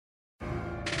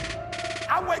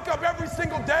I wake up every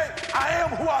single day, I am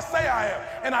who I say I am.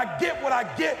 And I get what I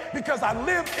get because I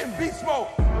live in beast mode.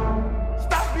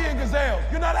 Stop being gazelles.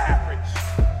 You're not average.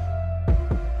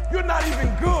 You're not even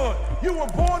good. You were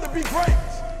born to be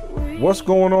great. What's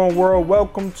going on, world?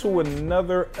 Welcome to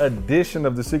another edition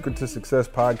of the Secret to Success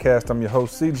podcast. I'm your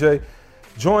host, CJ.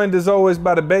 Joined as always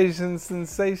by the Bayesian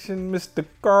sensation, Mr.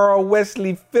 Carl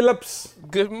Wesley Phillips.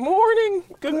 Good morning.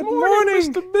 Good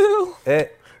morning, Mr. Bill. Good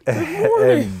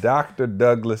morning. And Dr.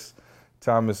 Douglas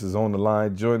Thomas is on the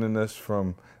line, joining us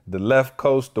from the left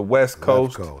coast, the west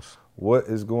coast. What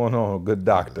is going on, good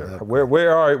doctor?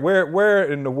 Where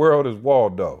in the world is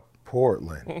Waldo?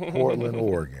 Portland,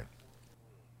 Oregon.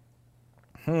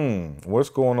 What's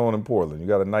going on in Portland? You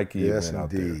got a Nike event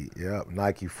out there. Yes, indeed. Yep,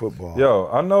 Nike football. Yo,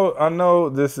 I know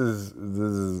this is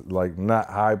like not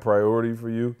high priority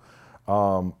for you,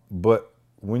 but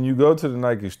when you go to the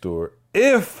Nike store,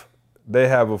 if they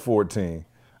have a 14,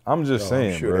 I'm just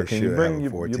saying, sure bro, can you bring your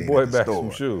boy back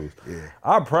some shoes? Yeah.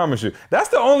 I promise you. That's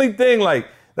the only thing,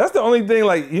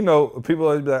 you know, people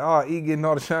always be like, oh, E getting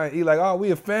all the shine. E like, oh, we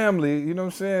a family, you know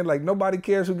what I'm saying? Like, nobody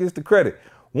cares who gets the credit.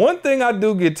 One thing I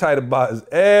do get tight about is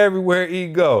everywhere E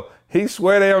go, he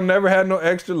swear they'll never have no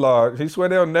extra large. He swear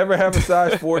they'll never have a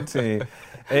size 14.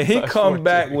 And he come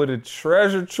back with a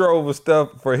treasure trove of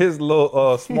stuff for his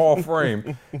little small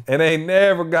frame, and ain't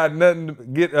never got nothing to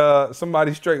get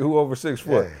somebody straight who over 6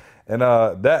 foot. Yeah. And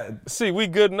that. See, we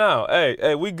good now.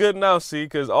 Hey, we good now, see,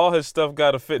 because all his stuff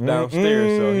got to fit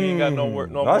downstairs, so he ain't got no more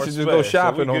I should just go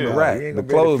shopping on the rack, the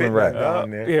clothing rack.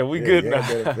 Yeah, we good now.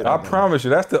 I promise you,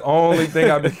 that's the only thing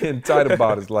I've been getting tight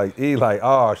about is like, E like,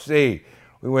 oh, see,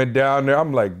 we went down there.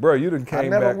 I'm like, bro, you done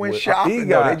came back. I never went shopping,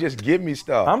 though. They just give me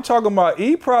stuff. I'm talking about,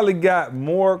 E probably got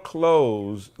more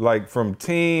clothes, like from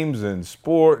teams and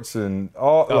sports and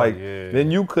all, than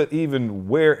you could even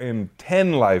wear in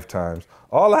 10 lifetimes.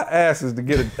 All I ask is to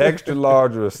get an extra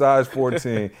large or a size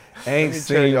 14. Ain't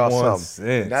seen one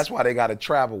since. That's why they got to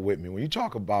travel with me. When you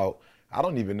talk about, I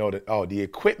don't even know that, the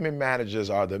equipment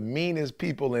managers are the meanest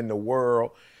people in the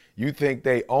world. You think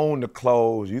they own the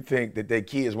clothes. You think that their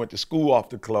kids went to school off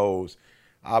the clothes.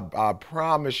 I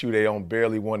promise you they don't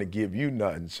barely want to give you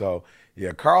nothing. So,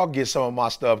 yeah, Carl gets some of my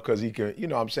stuff because he can, you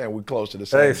know what I'm saying, we close to the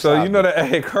same Hey, so size. you know that,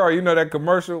 hey, Carl, you know that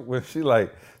commercial when she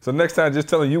like, so next time just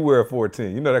tell him you wear a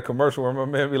 14. You know that commercial where my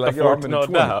man be like, yo, I'm in a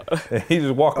 20. And he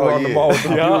just walk around the mall with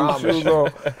the shoes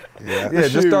on. Yeah,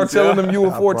 just start telling them you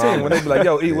a 14. When they be like,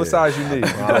 yo, E, what size you need?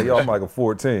 You be like, yo, I'm like a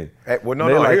 14. Hey, well, no,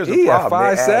 like, here's the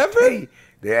problem. 5'7"?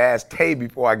 They ask Tay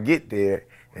before I get there,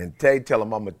 and Tay tell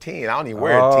him I'm a 10. I don't even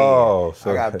wear a 10. So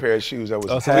I got a pair of shoes that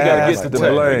was So we got to get to the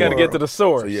blame. We got to get to the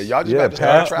source. So yeah, y'all just got to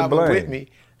start traveling with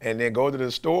me, and then go to the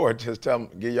store. Just tell them,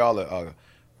 give y'all a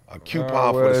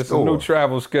coupon for the store. It's a new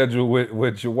travel schedule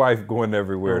with your wife going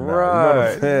everywhere now.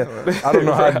 Right. You know what I'm saying? I don't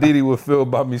know how Didi would feel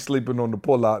about me sleeping on the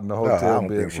pullout in the hotel I don't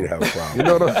bedroom. think she'd have a problem. You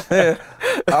know what I'm saying?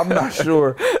 I'm not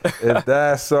sure if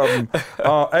that's something.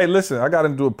 Hey, listen, I got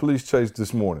into a police chase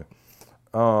this morning.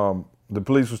 The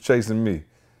police was chasing me.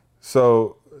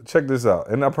 So check this out.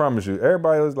 And I promise you,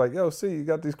 everybody was like, yo, see, you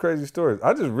got these crazy stories.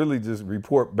 I just really just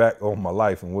report back on my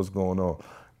life and what's going on.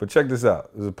 But check this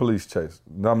out. There's a police chase.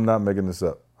 I'm not making this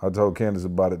up. I told Candace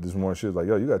about it this morning. She was like,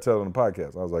 yo, you got to tell it on the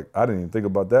podcast. I was like, I didn't even think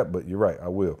about that, but you're right, I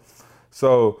will.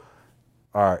 So,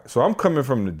 all right. So I'm coming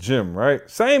from the gym, right?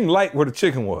 Same light where the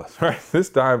chicken was, right? This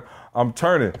time I'm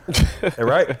turning,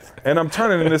 right? And I'm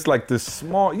turning in this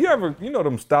small, you know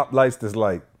them stoplights that's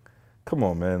like, come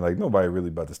on, man, like nobody really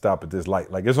about to stop at this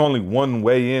light. Like it's only one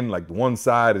way in, like one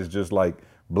side is just like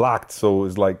blocked. So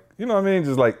it's like, you know what I mean?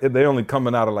 Just like they only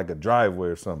coming out of like a driveway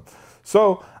or something.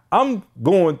 So I'm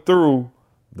going through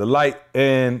the light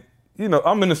and, you know,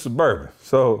 I'm in a Suburban.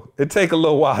 So it take a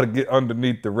little while to get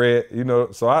underneath the red, you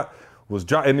know, so I was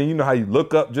driving, and then you know how you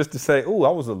look up just to say, oh,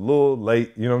 I was a little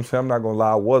late. You know what I'm saying? I'm not going to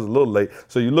lie, I was a little late.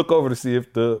 So you look over to see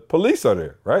if the police are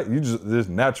there, right? You just, this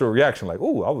natural reaction like,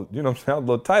 oh, I was, you know what I'm saying? I was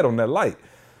a little tight on that light.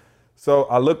 So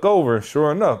I look over and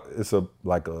sure enough, it's a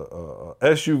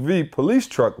SUV police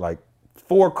truck, like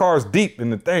 4 cars deep in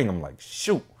the thing. I'm like,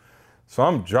 shoot. So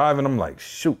I'm driving, I'm like,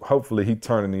 shoot, hopefully he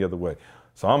turning the other way.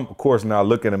 So I'm, of course, now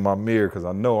looking in my mirror because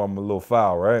I know I'm a little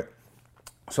foul, right?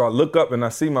 So I look up and I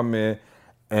see my man,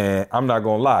 and I'm not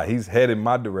gonna lie, he's heading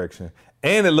my direction.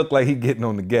 And it looked like he getting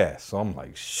on the gas. So I'm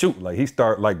like, shoot, like he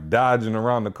start like dodging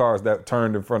around the cars that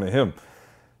turned in front of him.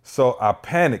 So I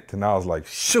panicked and I was like,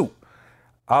 shoot.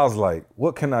 I was like,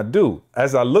 what can I do?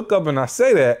 As I look up and I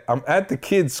say that, I'm at the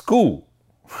kid's school,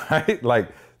 right? Like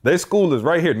their school is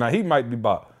right here. Now he might be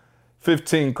about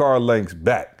 15 car lengths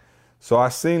back. So I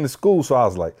seen the school, so I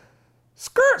was like,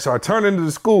 skirt. So I turned into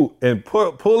the school and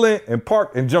pull in and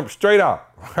park and jump straight out,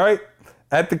 right?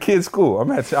 at the kid's school.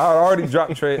 I already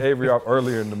dropped Trey Avery off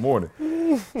earlier in the morning.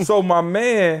 So my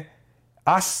man,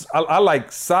 I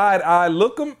like side eye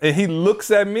look him, and he looks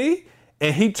at me,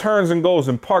 and he turns and goes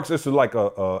and parks. This is like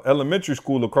a elementary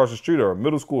school across the street or a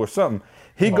middle school or something.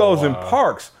 He goes and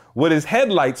parks with his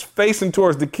headlights facing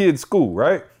towards the kid's school,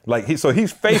 right? Like he's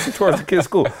facing towards the kid's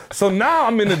school. So now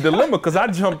I'm in a dilemma because I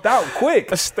jumped out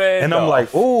quick. And I'm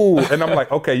like, ooh. And I'm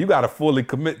like, okay, you got to fully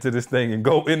commit to this thing and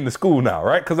go in the school now,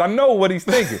 right? Because I know what he's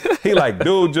thinking. He like,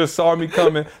 dude just saw me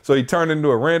coming. So he turned into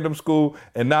a random school.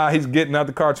 And now he's getting out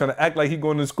the car trying to act like he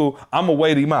going to school. I'm going to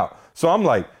wait him out. So I'm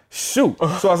like, shoot.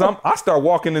 So as I start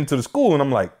walking into the school and I'm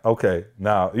like, okay,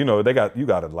 now, you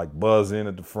got to like buzz in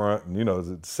at the front and,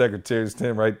 the secretary's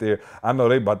tent right there. I know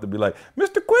they about to be like,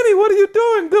 Mr. Quinny, what are you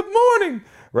doing? Good morning.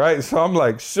 Right? So I'm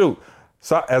like, shoot.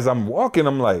 So as I'm walking,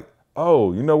 I'm like,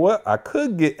 oh, you know what? I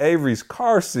could get Avery's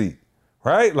car seat,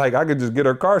 right? Like I could just get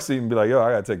her car seat and be like, yo,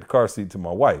 I got to take the car seat to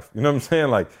my wife. You know what I'm saying?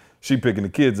 Like she picking the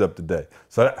kids up today.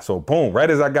 So boom, right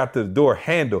as I got to the door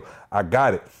handle, I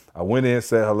got it. I went in,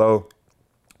 said hello.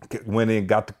 Went in,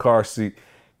 got the car seat,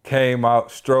 came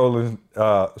out, strolling,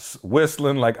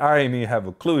 whistling like I ain't even have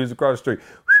a clue. He's across the street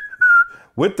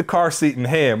with the car seat in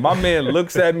hand. My man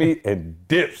looks at me and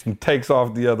dips and takes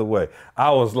off the other way.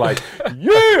 I was like,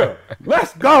 yeah,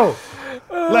 let's go.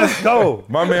 Let's go.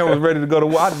 My man was ready to go to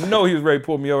work. I know he was ready to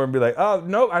pull me over and be like, oh,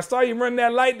 no, I saw you run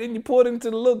that light, then you pulled into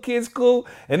the little kid's school,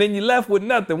 and then you left with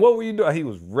nothing. What were you doing? He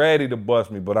was ready to bust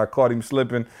me, but I caught him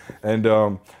slipping,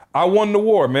 and I won the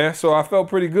war, man, so I felt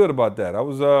pretty good about that. I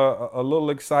was a little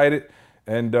excited,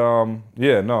 and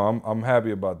I'm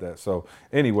happy about that. So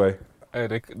anyway.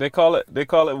 Hey, they call it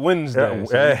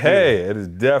Wednesday. Hey, it is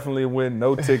definitely a win,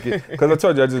 no ticket. Because I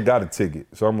told you I just got a ticket.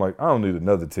 So I'm like, I don't need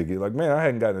another ticket. Like, man, I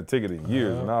hadn't gotten a ticket in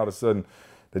years, and all of a sudden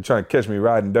they're trying to catch me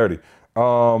riding dirty.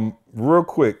 Real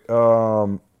quick,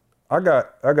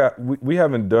 we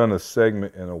haven't done a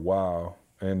segment in a while.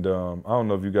 And I don't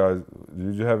know if you guys,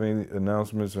 did you have any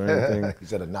announcements or anything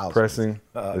pressing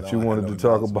that you wanted to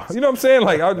talk about? You know what I'm saying?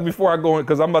 Like before I go in,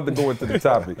 because I'm about to go into the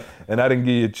topic, and I didn't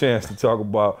give you a chance to talk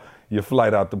about your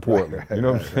flight out to Portland. You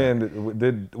know what I'm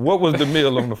saying? What was the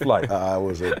meal on the flight? It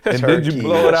was a and turkey did you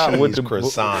blow it out with the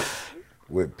croissant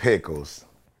with pickles.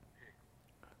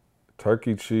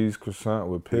 Turkey cheese croissant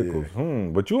with pickles. Yeah.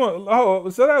 But you want?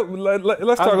 Let's talk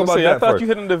about that. I thought first. you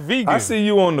hit into vegan. I see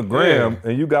you on the gram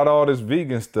and you got all this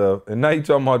vegan stuff, and now you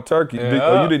talking about turkey.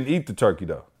 You didn't eat the turkey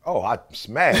though. Oh, I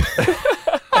smashed.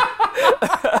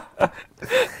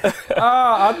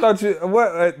 I thought you.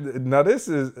 What? Now this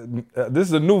is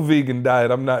a new vegan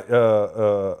diet. I'm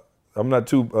not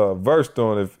too versed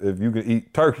on if you can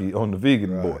eat turkey on the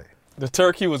vegan boy. The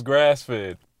turkey was grass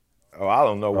fed. Oh, I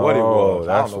don't know what it was.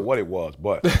 I don't know what it was,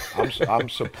 but I'm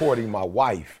supporting my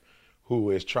wife,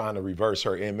 who is trying to reverse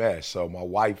her MS. So my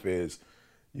wife is,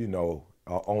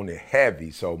 on it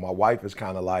heavy. So my wife is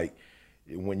kind of like,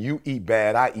 when you eat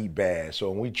bad, I eat bad.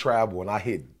 So when we travel and I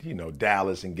hit,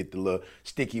 Dallas and get the little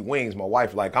sticky wings, my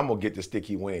wife like, I'm gonna get the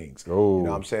sticky wings. Oh. You know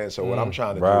what I'm saying? So what I'm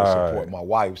trying to do is support my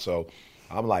wife. So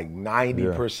I'm like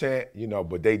 90%,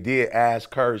 but they did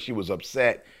ask her. She was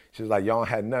upset. She was like, y'all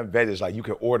had nothing veggies. Like, you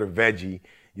can order veggie,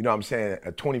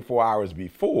 24 hours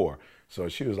before. So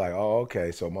she was like, oh,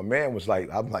 okay. So my man was like,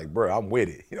 I'm like, bro, I'm with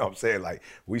it. You know what I'm saying? Like,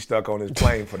 we stuck on this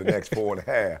plane for the next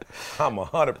 4.5. I'm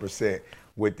 100%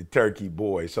 with the turkey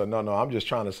boy. So no, I'm just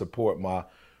trying to support my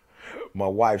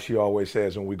wife. She always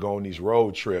says when we go on these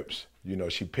road trips,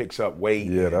 she picks up weight.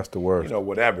 Yeah, that's the worst.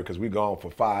 Whatever, because we gone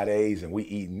for 5 days and we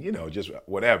eating, just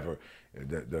whatever.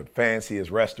 The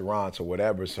fanciest restaurants or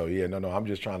whatever. So I'm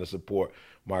just trying to support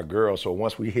my girl. So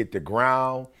once we hit the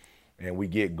ground and we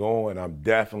get going, I'm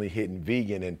definitely hitting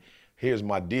vegan. And here's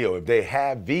my deal: if they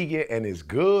have vegan and it's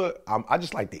good, I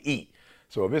just like to eat.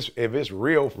 So if it's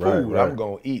real food, I'm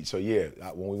gonna eat. So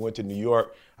when we went to New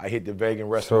York, I hit the vegan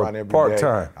restaurant every day.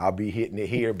 Part-time. I'll be hitting it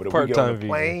here. But if we get on the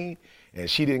plane and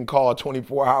she didn't call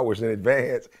 24 hours in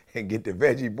advance and get the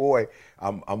veggie boy,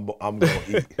 I'm gonna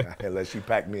eat unless she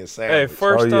packed me a sandwich.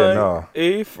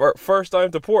 Hey, first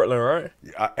time to Portland, right?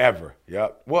 Ever.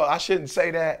 Yep. Well, I shouldn't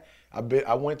say that.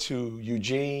 I went to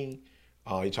Eugene.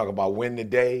 You talk about Win the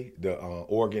Day, the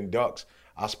Oregon Ducks.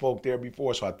 I spoke there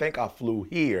before, so I think I flew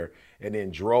here and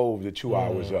then drove the 2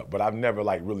 hours up. But I've never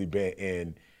really been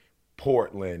in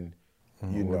Portland.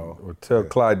 Or tell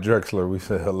Clyde Drexler we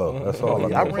said hello. That's all I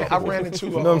know. I ran into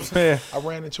you know what I'm saying? I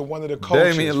ran into one of the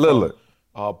coaches Damian Lillard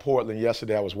from Portland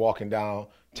yesterday. I was walking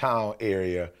downtown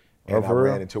area and I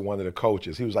ran into one of the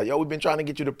coaches. He was like, yo, we've been trying to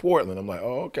get you to Portland. I'm like,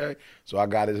 oh, okay. So I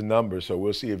got his number, so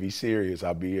we'll see if he's serious.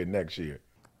 I'll be here next year.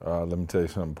 Let me tell you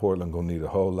something. Portland gonna need a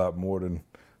whole lot more than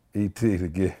ET to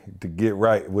get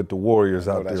right with the Warriors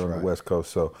out there on the West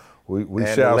Coast. So we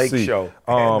and shall the Lake see. Show.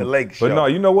 And the Lake Show. But no,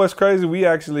 you know what's crazy? We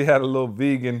actually had a little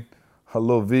vegan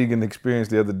experience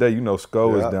the other day. You know,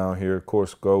 Sko is down here. Of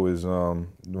course, Sko is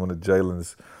one of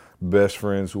Jalen's best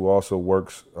friends who also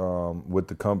works with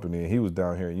the company, and he was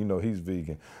down here. You know, he's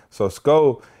vegan. So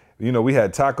Sko, you know, we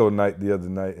had taco night the other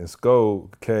night, and Sko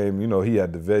came. You know, he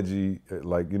had the veggie,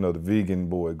 like, you know, the vegan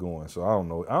boy going. So I don't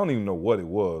know. I don't even know what it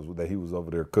was that he was over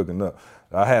there cooking up.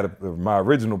 I had my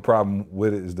original problem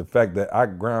with it is the fact that I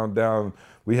ground down.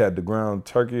 We had the ground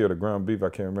turkey or the ground beef, I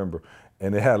can't remember,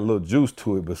 and it had a little juice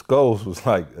to it. But Sko's was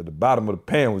like at the bottom of the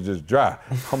pan was just dry.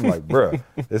 I'm like, bruh,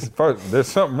 there's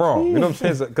something wrong. You know what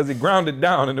I'm saying? Because he ground it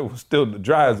down and it was still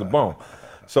dry as a bone.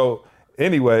 So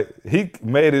anyway, he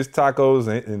made his tacos,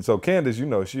 and so Candace, you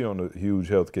know, she on a huge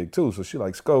health kick too. So she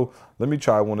like, Sko, let me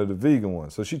try one of the vegan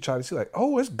ones. So she tried it. She's like,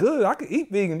 oh, it's good. I can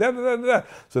eat vegan. Da, da, da, da.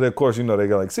 So then, of course, you know, they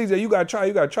go like, CJ, you gotta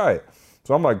try it.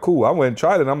 So I'm like, cool. I went and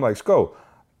tried it. And I'm like, Sko,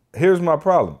 here's my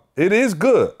problem. It is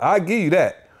good. I give you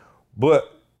that, but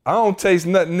I don't taste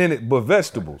nothing in it but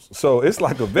vegetables. So it's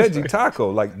like a veggie taco.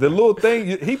 Like the little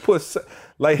thing he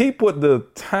put the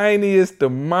tiniest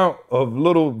amount of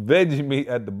little veggie meat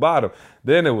at the bottom.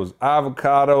 Then it was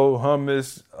avocado,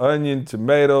 hummus, onion,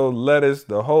 tomato, lettuce,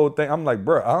 the whole thing. I'm like,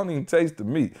 bro, I don't even taste the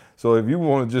meat. So if you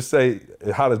want to just say,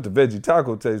 how does the veggie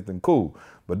taco taste, then cool.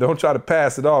 But don't try to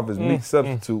pass it off as meat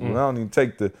substitute when I don't even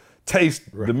take the taste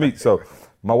the meat. So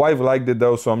my wife liked it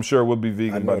though, so I'm sure we'll be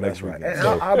vegan by next week. And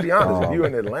So, I'll be honest, if you're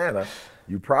in Atlanta,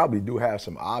 you probably do have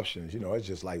some options. You know, it's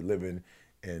just like living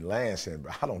in Lansing,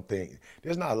 but I don't think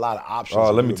there's not a lot of options.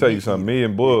 Oh, let me tell you something.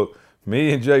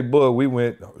 Me and Jay Bug, we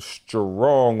went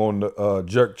strong on the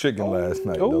jerk chicken last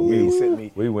night. Though.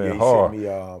 We went hard.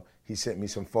 He sent me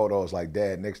some photos like,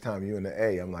 Dad, next time you in the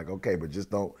A. I'm like, okay, but just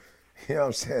don't, you know what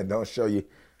I'm saying? Don't show your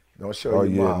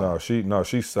mom.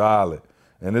 She's solid.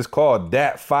 And it's called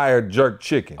Dat Fire Jerk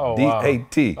Chicken. Oh,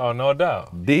 D-A-T. Wow. Oh, no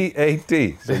doubt.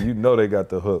 D-A-T. So you know they got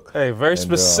the hook. Hey, very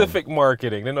specific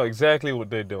marketing. They know exactly what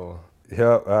they're doing.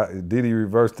 Yeah, Didi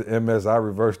reversed the MS. I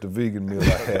reversed the vegan meal I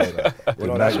had the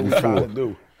night before. Trying to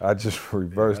do. I just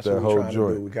reversed that whole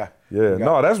joint.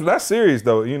 No, that's serious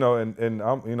though. You know, and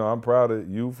I'm proud of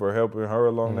you for helping her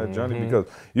along that journey because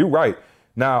you're right.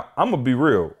 Now I'm gonna be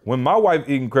real. When my wife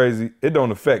eating crazy, it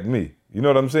don't affect me. You know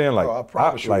what I'm saying? Like, I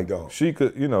promise you it don't. She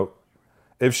could, you know,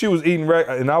 if she was eating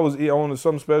and I was on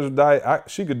some special diet,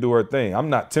 she could do her thing. I'm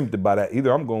not tempted by that.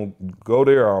 Either I'm gonna go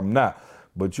there or I'm not.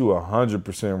 But you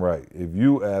 100% right. If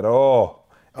you at all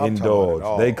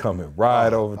indulge, they coming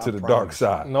right over to the dark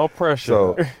side. No pressure.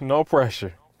 So, no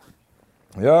pressure.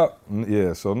 Yeah.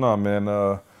 So no,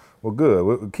 man. Well,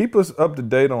 good. Keep us up to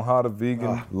date on how the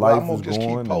vegan life I'm gonna is just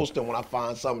going. keep posting when I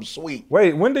find something sweet.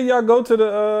 Wait, when did y'all go to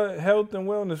the health and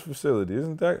wellness facility?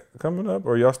 Isn't that coming up,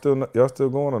 or y'all still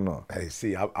going or not? Hey,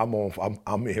 see, I'm in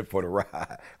for the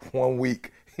ride. 1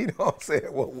 week. You know what I'm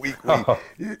saying? 1 week,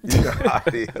 you know how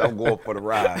it is. I'm going for the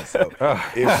ride. So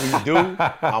if we do,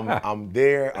 I'm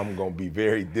there. I'm going to be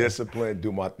very disciplined,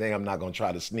 do my thing. I'm not going to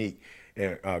try to sneak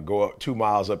and go up 2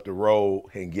 miles up the road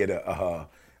and get a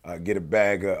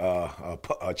bag of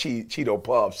Cheeto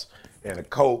Puffs and a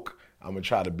Coke. I'm going to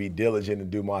try to be diligent and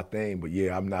do my thing. But,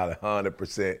 yeah, I'm not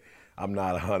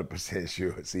 100%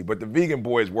 sure. See, but the vegan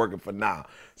boy is working for now.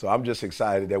 So I'm just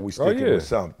excited that we sticking with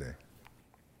something.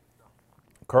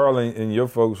 Carl and your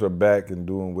folks are back and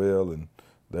doing well, and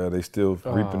they still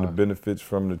reaping the benefits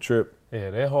from the trip. Yeah,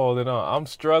 they're holding on. I'm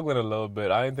struggling a little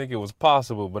bit. I didn't think it was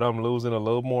possible, but I'm losing a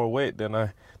little more weight than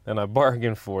I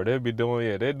bargained for. They're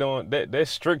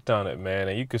strict on it, man,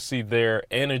 and you can see their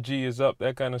energy is up,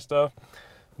 that kind of stuff.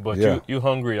 But you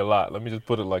hungry a lot. Let me just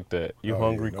put it like that. You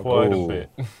hungry quite a bit.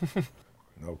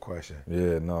 No question.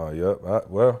 Yeah, no, yep.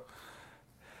 Well,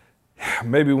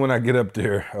 maybe when I get up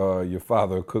there, your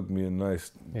father will cook me a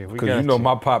nice, because you know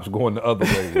my pop's going the other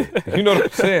way with it. You know what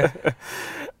I'm saying?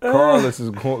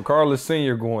 Carlos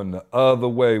Sr. going the other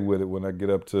way with it when I get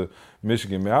up to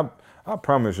Michigan, man. I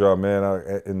promise y'all,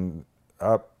 man,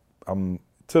 I'm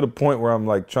to the point where I'm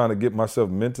like trying to get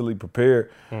myself mentally prepared.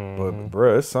 But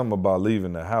bruh, it's something about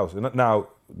leaving the house. And now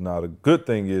the good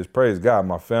thing is, praise God,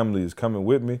 my family is coming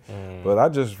with me. But I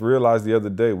just realized the other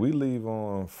day, we leave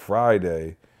on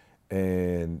Friday,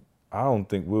 and I don't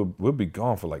think we'll be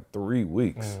gone for like 3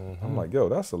 weeks. I'm like, yo,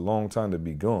 that's a long time to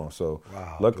be gone. So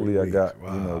luckily I got,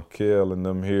 Kel and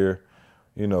them here,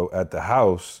 at the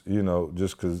house,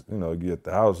 just because, get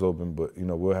the house open, but,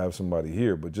 we'll have somebody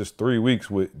here. But just 3 weeks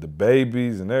with the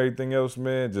babies and everything else,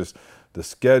 man, just the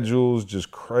schedule's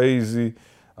just crazy.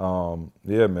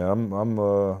 Yeah, man,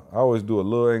 I always do a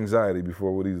little anxiety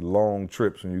before with these long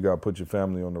trips when you got to put your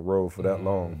family on the road for that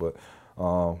long. But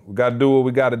we got to do what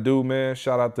we got to do, man.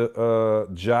 Shout out to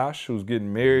Josh, who's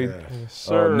getting married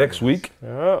next week.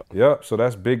 Yep. So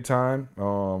that's big time.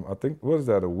 I think, what is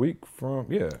that, a week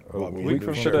from? Yeah, a week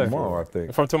from tomorrow, I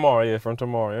think. From tomorrow,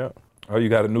 yeah. Oh, you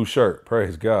got a new shirt.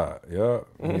 Praise God. Yeah.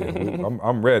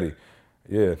 I'm ready.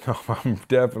 Yeah, no, I'm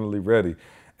definitely ready.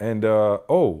 And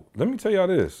let me tell y'all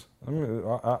this. I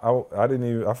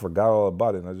forgot all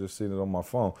about it, and I just seen it on my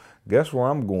phone. Guess where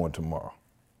I'm going tomorrow?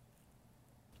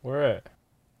 Where at?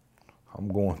 I'm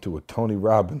going to a Tony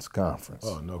Robbins conference.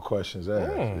 Oh, no questions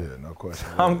asked. Yeah, no questions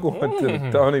asked. I'm going to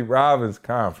the Tony Robbins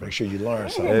conference. Make sure you learn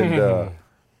something.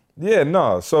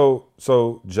 And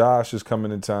so Josh is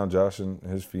coming in town. Josh and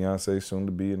his fiance, soon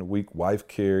to be in a week, wife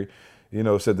Carrie,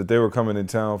 said that they were coming in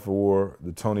town for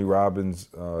the Tony Robbins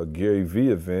Gary V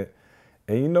event.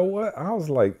 And you know what? I was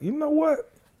like, you know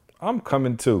what? I'm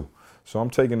coming too. So I'm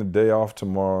taking a day off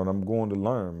tomorrow and I'm going to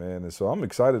learn, man. And so I'm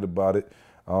excited about it,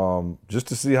 just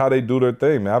to see how they do their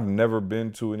thing, man. I've never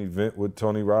been to an event with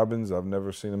Tony Robbins. I've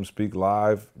never seen him speak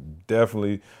live.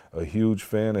 Definitely a huge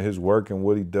fan of his work and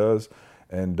what he does.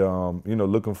 And,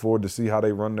 looking forward to see how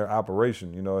they run their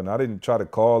operation, and I didn't try to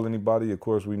call anybody. Of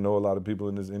course, we know a lot of people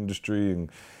in this industry and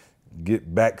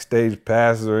get backstage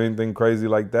passes or anything crazy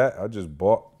like that. I just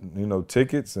bought,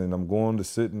 tickets, and I'm going to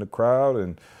sit in the crowd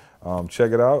and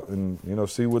check it out and,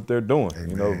 see what they're doing.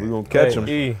 If we're going to catch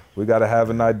them, we got to have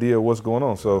an idea of what's going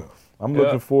on. So I'm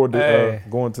looking forward to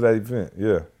going to that event.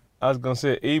 Yeah. I was going to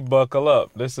say, buckle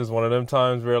up. This is one of them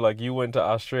times where, like, you went to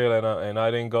Australia and I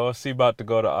didn't go. C about to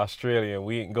go to Australia and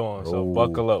we ain't going. So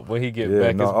buckle up. When he get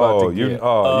back, it's about to get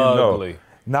ugly.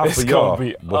 Not for y'all,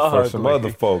 but for some other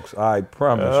folks, I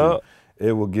promise you,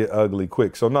 it will get ugly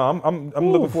quick. So, no, I'm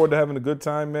looking forward to having a good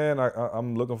time, man.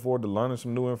 I'm looking forward to learning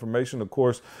some new information. Of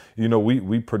course,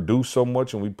 we produce so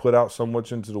much and we put out so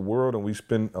much into the world, and we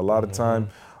spend a lot of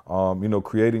time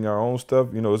creating our own stuff.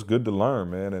 It's good to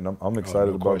learn, man, and I'm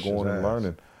excited about going and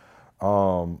learning.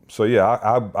 So yeah,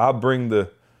 I'll bring the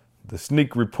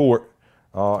sneak report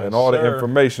and all the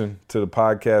information to the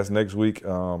podcast next week.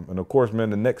 And of course, man,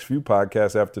 the next few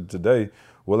podcasts after today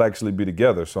will actually be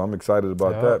together. So I'm excited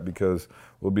about that because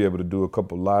we'll be able to do a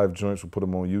couple live joints. We'll put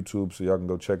them on YouTube so y'all can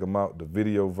go check them out, the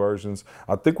video versions.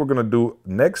 I think we're going to do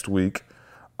next week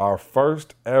our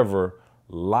first ever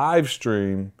live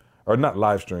stream. Or not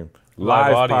live stream,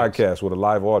 live podcast with a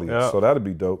live audience. So that'll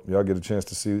be dope. Y'all get a chance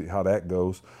to see how that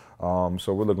goes.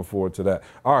 So we're looking forward to that.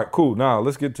 All right, cool. Now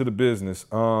let's get to the business.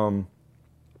 I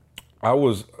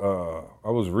was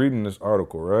reading this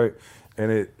article, right,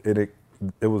 and it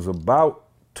was about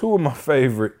two of my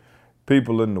favorite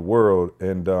people in the world,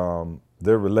 and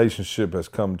their relationship has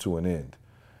come to an end.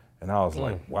 And I was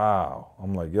like, wow.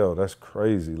 I'm like, yo, that's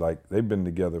crazy. Like, they've been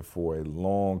together for a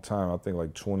long time. I think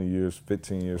like 20 years,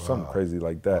 15 years, something crazy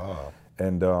like that. Wow.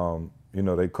 And,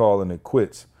 they calling it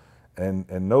quits.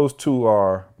 And those two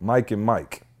are Mike and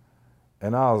Mike.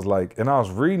 And I was like, I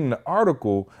was reading the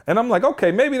article, and I'm like,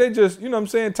 okay, maybe they just,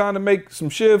 time to make some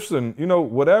shifts and,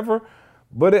 whatever.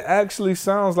 But it actually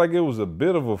sounds like it was a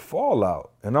bit of a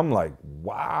fallout. And I'm like,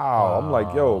 wow. I'm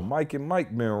like, yo, Mike and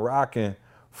Mike been rocking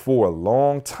for a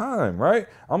long time, right?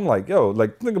 I'm like, yo,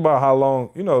 like, think about how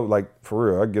long, like, for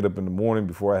real, I get up in the morning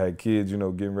before I had kids,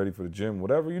 getting ready for the gym,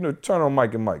 whatever, turn on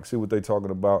Mike and Mike, see what they talking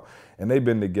about. And they've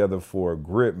been together for a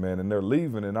grip, man, and they're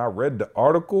leaving. And I read the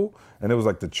article, and it was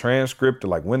like the transcript of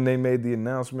like when they made the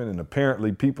announcement. And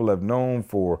apparently people have known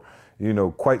for,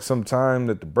 quite some time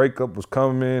that the breakup was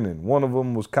coming, and one of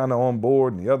them was kind of on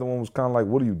board and the other one was kind of like,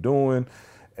 what are you doing?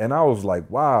 And I was like,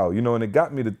 wow, and it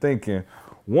got me to thinking,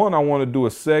 one, I want to do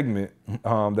a segment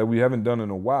that we haven't done in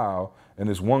a while, and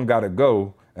it's One Gotta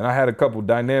Go. And I had a couple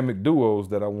dynamic duos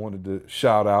that I wanted to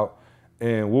shout out,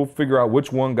 and we'll figure out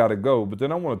which one gotta go. But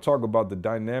then I want to talk about the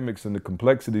dynamics and the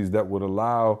complexities that would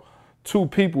allow two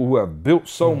people who have built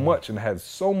so much and had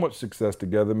so much success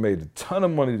together, made a ton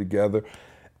of money together,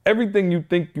 everything you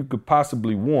think you could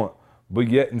possibly want, but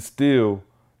yet and still,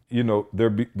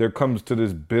 there comes to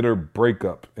this bitter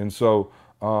breakup. And so,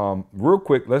 real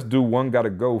quick, let's do One Gotta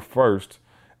Go first.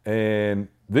 And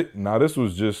now this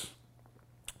was just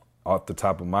off the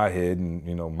top of my head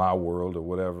and, my world or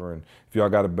whatever. And if y'all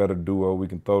got a better duo, we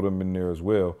can throw them in there as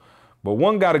well. But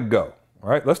One Gotta Go, all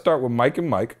right? Let's start with Mike and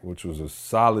Mike, which was a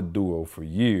solid duo for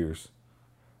years.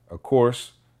 Of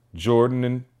course, Jordan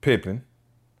and Pippen.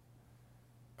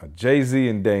 Jay-Z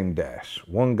and Dame Dash.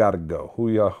 One Gotta Go.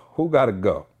 Who gotta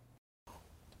go?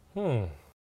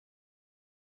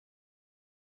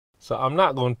 So I'm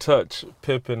not going to touch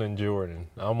Pippen and Jordan.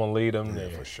 I'm going to lead them there.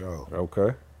 For sure.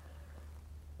 Okay.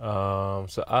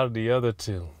 So out of the other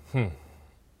two,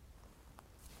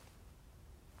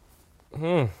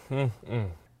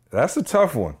 That's a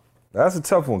tough one. That's a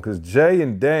tough one because Jay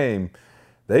and Dame,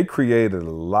 they created a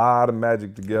lot of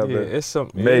magic together. Yeah, it's some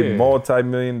made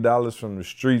multi-million dollars from the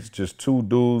streets. Just two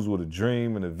dudes with a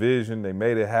dream and a vision. They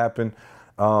made it happen.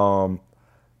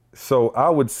 So I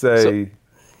would say,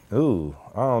 I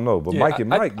don't know, but Mike and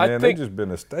Mike, man, they just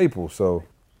been a staple. So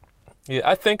yeah,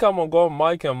 I think I'm gonna go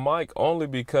Mike and Mike only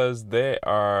because they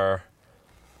are.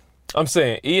 I'm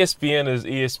saying ESPN is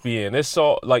ESPN. It's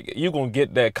so like you gonna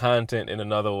get that content in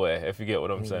another way if you get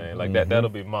what I'm saying. Like that'll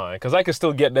be mine because I can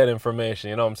still get that information.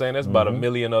 You know what I'm saying? There's about a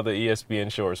million other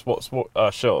ESPN shows,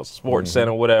 Sports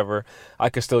Center, whatever. I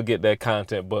can still get that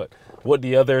content, but what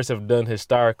the others have done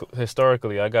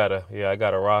historically, I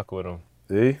gotta rock with them.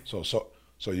 see,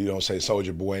 So you don't say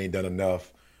Soulja Boy ain't done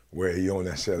enough where you don't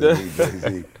necessarily need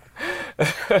Jay-Z.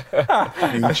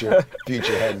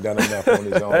 Future hadn't done enough on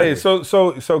his own. Hey,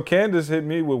 so Candace hit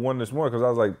me with one this morning because I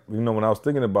was like, when I was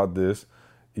thinking about this,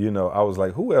 I was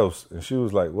like, who else? And she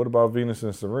was like, what about Venus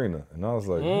and Serena? And I was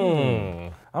like,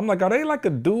 I'm like, are they like a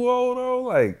duo though?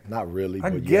 Like, not really. I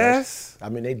but guess. Yes. I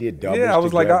mean, they did doubles. Yeah, I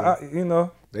was together.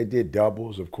 like, They did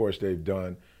doubles. Of course, they've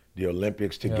done the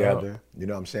Olympics together. You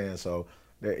know what I'm saying? So.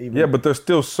 But there's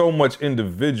still so much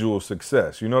individual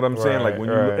success. You know what I'm saying? Like when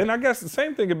right. and I guess the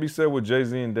same thing could be said with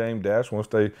Jay-Z and Dame Dash. Once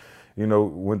they,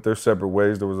 went their separate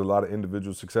ways, there was a lot of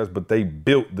individual success, but they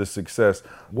built the success.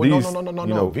 Well,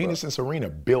 no. Venus and Serena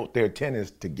built their tennis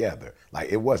together.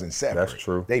 Like it wasn't separate. That's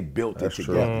true. They built it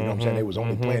together. You know what I'm saying? They was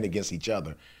only playing against each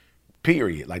other.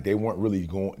 Period. Like they weren't really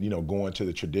going to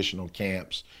the traditional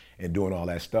camps and doing all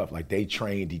that stuff. Like they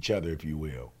trained each other, if you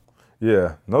will.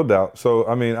 Yeah, no doubt. So,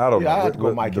 I mean, I don't know. I have to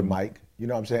go Mike and Mike. You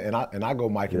know what I'm saying? And I go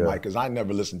Mike and Mike because I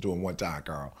never listened to him one time,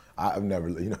 Carl. I've never,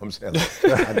 you know what I'm saying?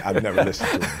 Like, I've never listened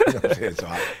to him. You know what I'm saying? So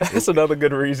that's another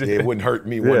good reason. It wouldn't hurt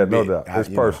me one bit. No doubt. It's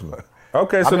personal.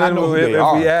 Okay, so then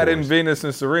if we add in Venus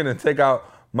and Serena and take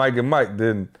out Mike and Mike,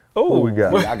 then who we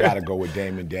got? Yeah, I got to go with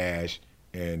Damon Dash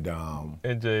and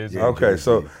Jay-Z. Okay,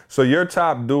 so your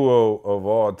top duo of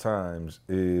all times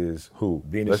is who?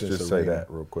 Venus Let's and just Serena. say that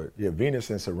real quick. Yeah, Venus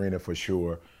and Serena for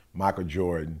sure. Michael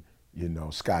Jordan,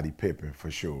 Scottie Pippen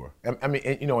for sure. I mean,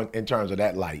 in terms of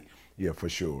that light, yeah, for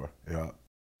sure. Yeah.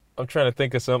 I'm trying to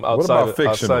think of some outside. What about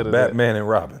fictional? Outside of Batman and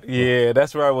Robin. Yeah,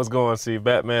 that's where I was going. See,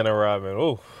 Batman and Robin.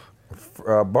 Ooh.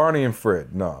 Barney and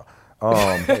Fred. No.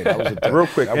 Hey, that was real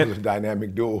quick. That was a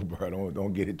dynamic duo, bro.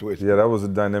 Don't get it twisted. Yeah, that was a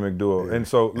dynamic duo. Yeah. And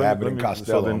so Abbott and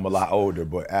Costello. I'm a lot older,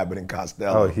 but Abbott and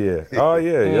Costello. Oh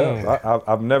yeah.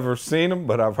 I've never seen them,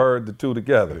 but I've heard the two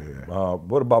together. Yeah.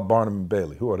 What about Barnum and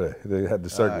Bailey? Who are they? They had the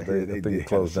circus. I think it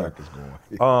closed down.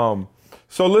 Going.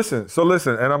 So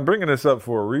listen, and I'm bringing this up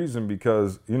for a reason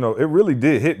because it really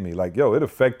did hit me. Like, it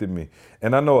affected me,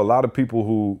 and I know a lot of people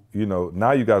who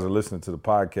now you guys are listening to the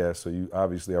podcast, so you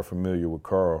obviously are familiar with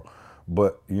Carl.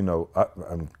 But,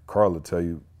 Carl will tell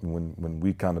you, when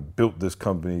we kind of built this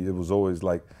company, it was always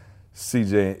like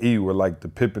CJ and E were like the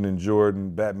Pippen and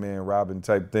Jordan, Batman, Robin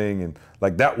type thing. And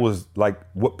like that was like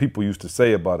what people used to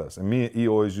say about us. And me and E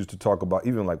always used to talk about,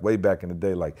 even like way back in the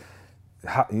day, like,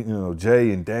 how,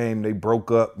 Jay and Dame, they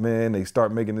broke up, man. They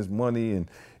start making this money and,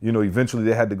 eventually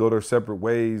they had to go their separate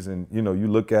ways. And, you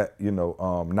look at,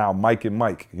 now Mike and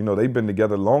Mike, they've been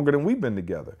together longer than we've been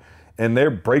together. And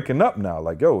they're breaking up now,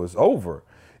 like, it's over,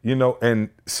 and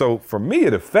so for me,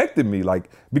 it affected me, like,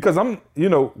 because I'm,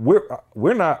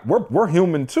 we're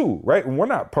human too, right? And we're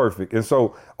not perfect. And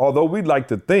so, although we'd like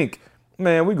to think,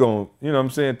 man, we're going,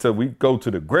 till we go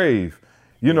to the grave,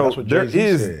 That's what there Jay-Z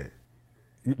is, said.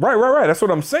 Right. That's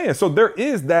what I'm saying. So there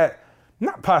is that,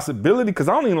 not possibility, because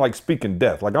I don't even like speaking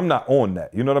death. Like, I'm not on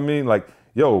that. You know what I mean? Like,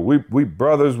 we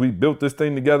brothers, we built this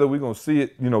thing together. We're going to see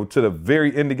it, to the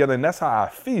very end together. And that's how I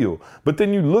feel. But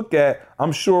then you look at,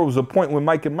 I'm sure it was a point when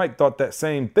Mike and Mike thought that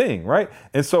same thing, right?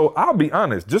 And so I'll be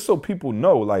honest, just so people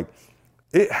know, like,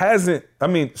 it hasn't,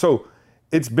 so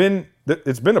it's been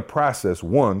a process,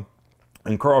 one,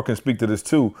 and Carl can speak to this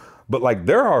too, but like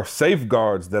there are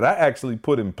safeguards that I actually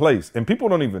put in place and people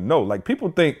don't even know. Like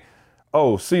people think,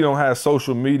 C don't have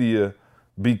social media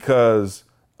because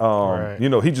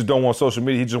he just don't want social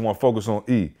media. He just want to focus on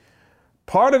E.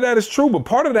 Part of that is true, but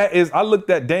part of that is I looked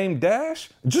at Dame Dash,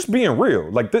 just being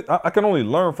real. Like I can only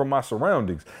learn from my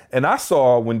surroundings. And I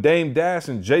saw when Dame Dash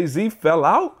and Jay-Z fell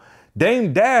out,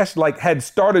 Dame Dash like had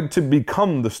started to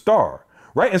become the star,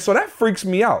 right? And so that freaks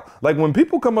me out. Like when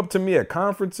people come up to me at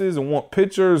conferences and want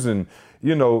pictures and,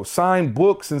 sign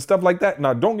books and stuff like that.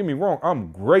 Now, don't get me wrong.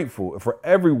 I'm grateful for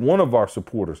every one of our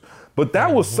supporters. But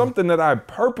that was something that I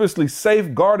purposely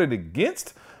safeguarded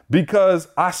against because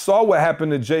I saw what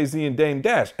happened to Jay-Z and Dame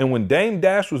Dash. And when Dame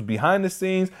Dash was behind the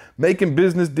scenes, making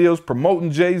business deals, promoting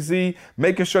Jay-Z,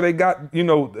 making sure they got,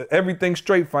 everything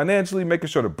straight financially, making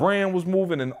sure the brand was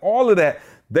moving and all of that,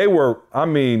 they were,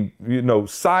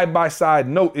 side by side,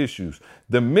 no issues.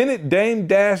 The minute Dame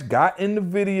Dash got in the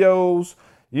videos,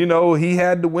 he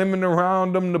had the women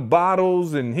around him, the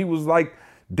bottles, and he was like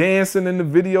dancing in the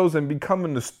videos and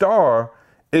becoming the star,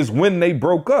 is when they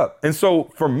broke up. And so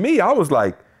for me, I was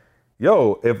like,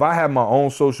 yo, if I have my own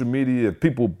social media, if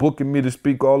people booking me to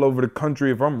speak all over the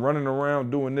country, if I'm running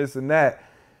around doing this and that,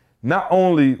 not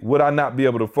only would I not be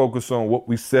able to focus on what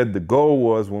we said the goal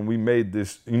was when we made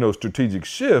this, strategic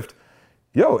shift,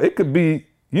 it could be,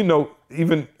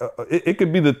 it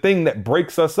could be the thing that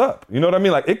breaks us up. You know what I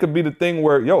mean? Like, it could be the thing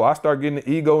where, I start getting the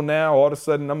ego now. All of a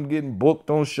sudden I'm getting booked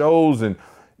on shows and,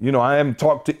 I haven't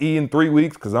talked to E in 3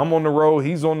 weeks because I'm on the road,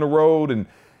 he's on the road. And,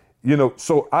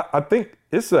 so I think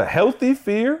it's a healthy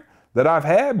fear that I've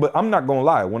had, but I'm not going to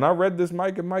lie. When I read this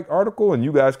Mike and Mike article, and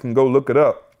you guys can go look it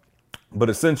up, but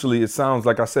essentially it sounds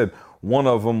like I said, one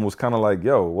of them was kind of like,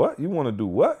 yo, what? You want to do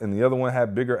what? And the other one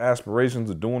had bigger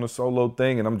aspirations of doing a solo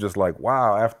thing. And I'm just like,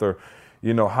 wow, after,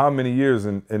 how many years?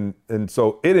 And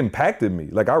so it impacted me.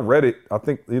 Like, I read it, I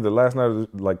think either last night or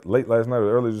like late last night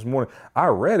or early this morning, I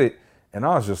read it. And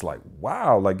I was just like,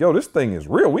 wow, like, yo, this thing is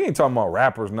real. We ain't talking about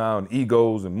rappers now and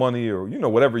egos and money or,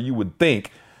 whatever you would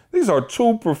think. These are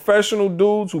two professional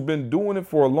dudes who've been doing it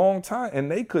for a long time and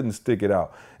they couldn't stick it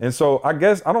out. And so I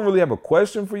guess I don't really have a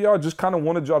question for y'all. Just kind of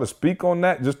wanted y'all to speak on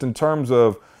that just in terms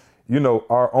of,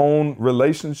 our own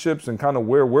relationships and kind of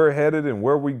where we're headed and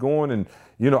where we're going. And,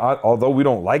 although we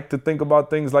don't like to think about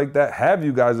things like that, have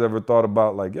you guys ever thought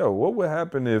about like, yo, what would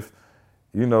happen if,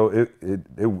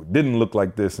 it didn't look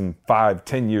like this in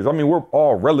 5-10 years. I mean, we're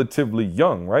all relatively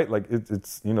young, right? Like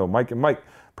it's Mike and Mike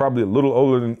probably a little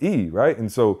older than E, right? And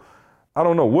so I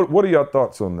don't know. What are your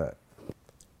thoughts on that?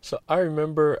 So I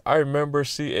remember,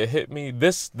 see, it hit me,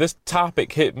 this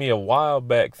topic hit me a while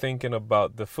back thinking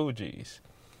about the Fugees.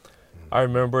 I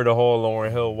remember the whole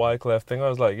Lauryn Hill Wyclef thing. I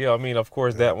was like, yeah, I mean, of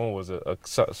course, that one was a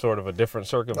sort of a different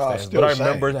circumstance. But I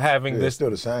remember having this. It's still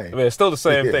the same. It's still the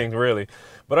same thing, really.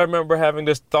 But I remember having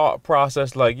this thought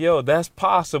process like, yo, that's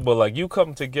possible. Like, you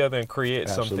come together and create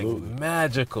something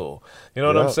magical. You know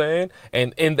what I'm saying?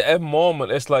 And in that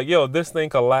moment, it's like, yo, this thing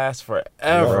could last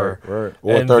forever. Right.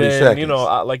 Or 30 seconds.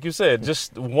 Like you said,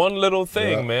 just one little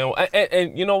thing, man.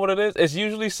 And you know what it is? It's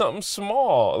usually something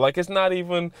small. Like, it's not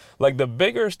even like the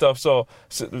bigger stuff. So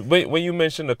when you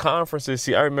mentioned the conferences,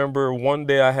 see, I remember one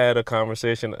day I had a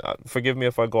conversation. Forgive me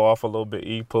if I go off a little bit,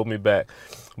 E, pull me back.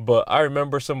 But I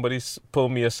remember somebody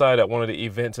pulled me aside at one of the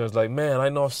events and was like, man, I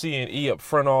know I'm seeing E up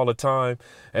front all the time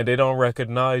and they don't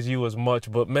recognize you as much,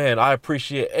 but man, I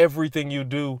appreciate everything you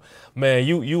do. Man,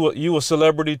 you a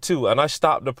celebrity too. And I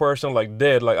stopped the person like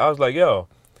dead. Like, I was like, yo,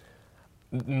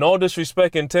 no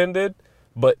disrespect intended,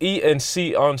 but E and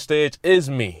C on stage is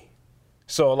me.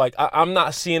 So like, I'm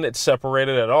not seeing it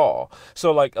separated at all.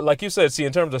 So like you said, see,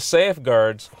 in terms of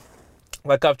safeguards,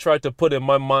 like I've tried to put in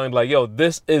my mind, like, yo,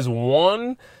 this is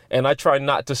one, and I try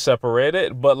not to separate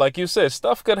it. But like you said,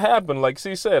 stuff could happen. Like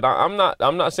C said, I'm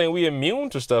not saying we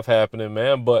immune to stuff happening,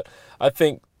 man. But I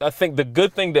think the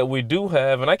good thing that we do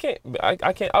have, and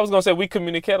I was gonna say we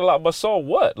communicate a lot, but so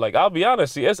what? Like, I'll be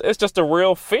honest, see, it's just a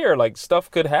real fear. Like,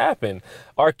 stuff could happen.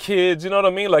 Our kids, you know what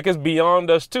I mean? Like, it's beyond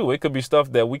us too. It could be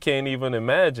stuff that we can't even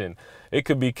imagine. It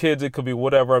could be kids. It could be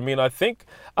whatever. I mean, I think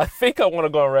I want to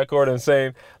go on record and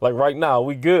saying, like, right now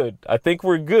we good. I think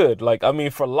we're good. Like, I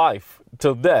mean, for life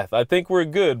till death. I think we're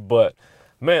good. But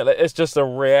man, it's just a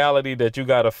reality that you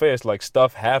gotta face. Like,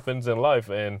 stuff happens in life,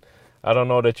 and I don't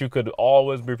know that you could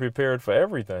always be prepared for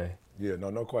everything. Yeah,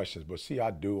 no questions. But see,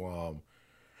 I do.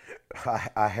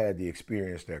 I had the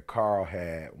experience that Carl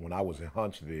had when I was in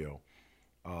Huntsville.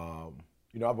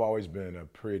 I've always been a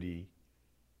pretty,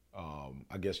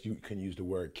 I guess you can use the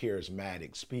word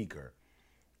charismatic speaker.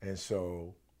 And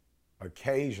so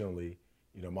occasionally,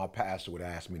 my pastor would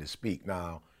ask me to speak.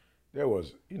 Now, there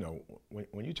was,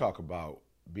 when you talk about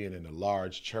being in a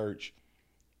large church,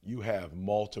 you have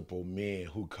multiple men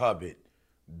who covet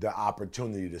the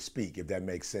opportunity to speak, if that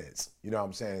makes sense. You know what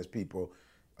I'm saying? It's people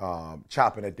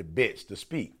chopping at the bits to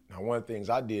speak. Now, one of the things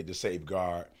I did to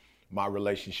safeguard my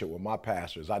relationship with my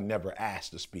pastor is I never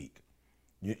asked to speak.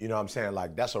 You know what I'm saying?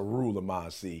 Like, that's a rule of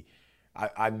mine. See,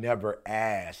 I never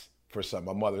asked for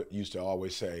something. My mother used to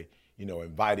always say,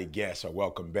 invited guests are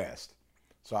welcome best.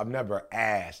 So I've never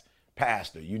asked,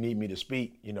 Pastor, you need me to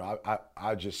speak?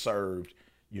 I just served,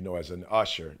 as an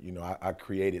usher. I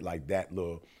created like that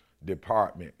little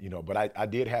department, but I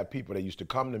did have people that used to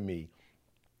come to me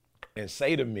and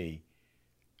say to me,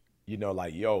 you know,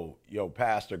 like, yo,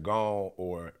 pastor gone,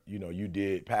 or, you know,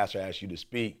 pastor asked you to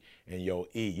speak, and yo,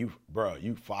 you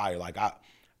fire. Like,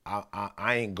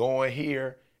 I ain't going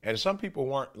here. And some people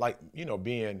weren't like, you know,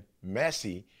 being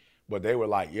messy, but they were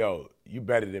like, yo, you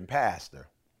better than pastor.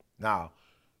 Now,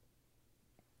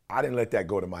 I didn't let that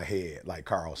go to my head, like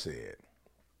Carl said.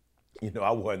 You know,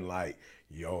 I wasn't like,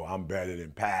 yo, I'm better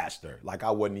than pastor. Like,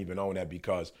 I wasn't even on that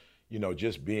because, you know,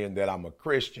 just being that I'm a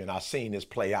Christian, I've seen this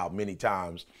play out many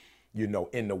times, you know,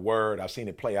 in the word. I've seen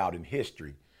it play out in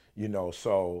history, you know.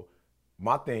 So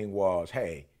my thing was,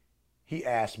 hey, he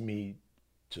asked me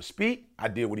to speak. I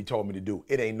did what he told me to do.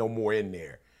 It ain't no more in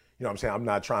there. You know what I'm saying? I'm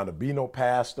not trying to be no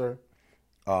pastor.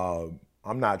 I'm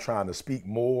not trying to speak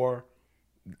more.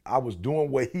 I was doing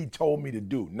what he told me to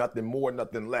do, nothing more,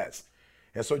 nothing less.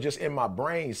 And so just in my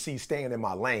brain, staying in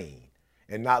my lane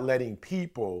and not letting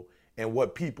people and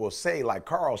what people say, like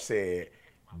Carl said,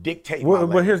 dictate my lane.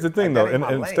 But here's the thing, like, though,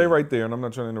 and stay right there, and I'm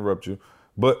not trying to interrupt you,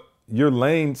 but your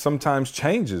lane sometimes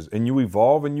changes and you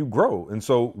evolve and you grow. And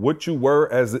so what you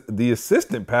were as the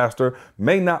assistant pastor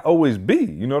may not always be.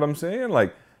 You know what I'm saying?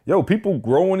 Like, yo, people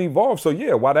grow and evolve. So,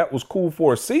 yeah, while that was cool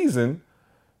for a season,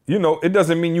 you know, it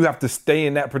doesn't mean you have to stay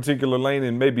in that particular lane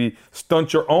and maybe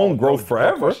stunt your own growth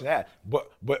forever.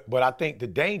 But I think the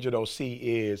danger, though,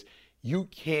 is you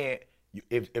can't,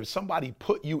 if somebody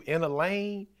put you in a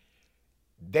lane,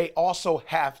 they also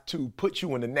have to put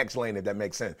you in the next lane, if that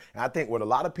makes sense. And I think what a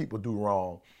lot of people do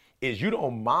wrong is you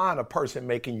don't mind a person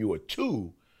making you a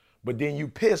 2, but then you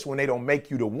piss when they don't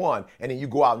make you the 1, and then you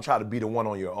go out and try to be the 1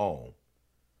 on your own.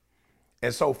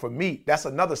 And so for me, that's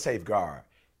another safeguard.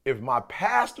 If my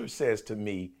pastor says to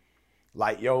me,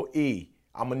 like, yo,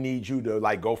 I'm gonna need you to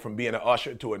like go from being an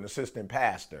usher to an assistant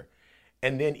pastor.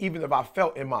 And then even if I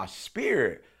felt in my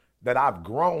spirit that I've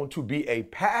grown to be a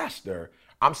pastor,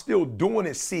 I'm still doing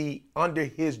it, under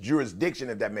his jurisdiction,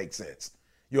 if that makes sense.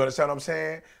 You understand what I'm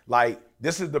saying? Like,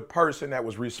 this is the person that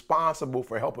was responsible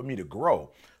for helping me to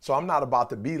grow. So I'm not about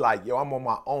to be like, yo, I'm on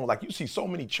my own. Like, you see so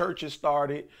many churches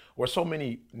started or so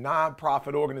many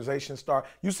nonprofit organizations start.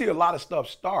 You see a lot of stuff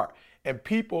start. And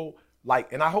people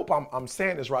like, and I hope I'm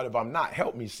saying this right. If I'm not,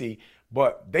 help me see.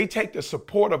 But they take the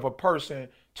support of a person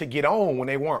to get on when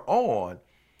they weren't on.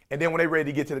 And then when they're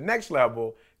ready to get to the next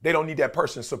level, they don't need that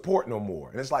person's support no more.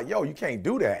 And it's like, yo, you can't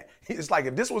do that. It's like,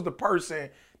 if this was the person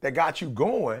that got you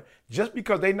going, just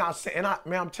because they not saying,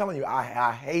 man, I'm telling you,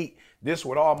 I hate this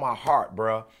with all my heart,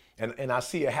 bro. And I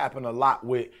see it happen a lot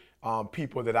with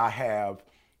people that I have,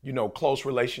 you know, close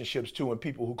relationships to, and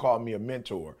people who call me a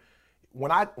mentor.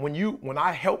 When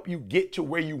I help you get to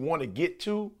where you want to get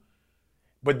to,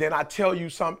 but then I tell you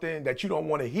something that you don't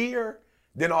want to hear,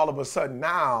 then all of a sudden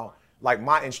now, like,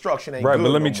 my instruction ain't right, good. But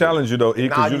let me challenge you though,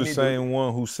 because you're the you same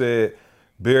one who said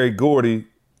Berry Gordy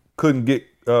couldn't get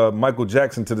Michael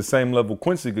Jackson to the same level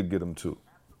Quincy could get him to.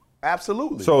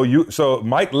 Absolutely. So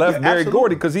Mike left Berry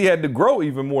Gordy because he had to grow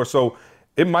even more. So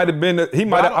it might have been he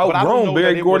might have outgrown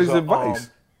Berry Gordy's advice.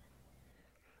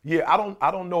 Yeah,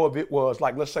 I don't know if it was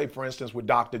like, let's say for instance with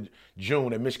Dr.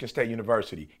 June at Michigan State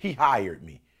University, he hired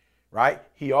me, right?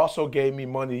 He also gave me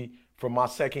money for my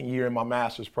second year in my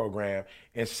master's program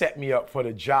and set me up for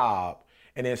the job,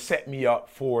 and then set me up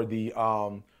for the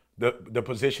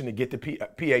position to get the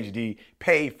PhD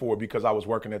paid for because I was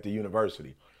working at the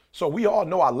university. So we all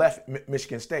know I left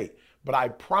Michigan State, but I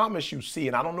promise you,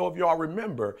 and I don't know if y'all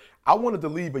remember, I wanted to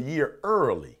leave a year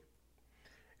early.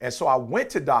 And so I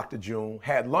went to Dr. June,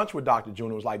 had lunch with Dr. June,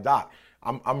 and was like, Doc,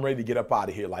 I'm ready to get up out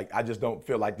of here. Like, I just don't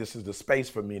feel like this is the space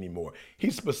for me anymore. He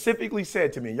specifically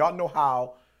said to me, y'all know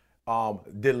how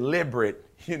deliberate,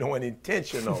 you know, and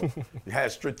intentional, how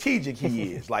strategic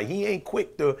he is. Like, he ain't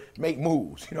quick to make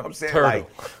moves. You know what I'm saying? Like,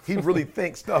 he really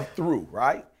thinks stuff through,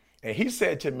 right? And he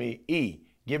said to me,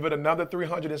 give it another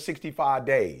 365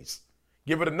 days.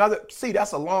 Give it another,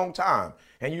 that's a long time.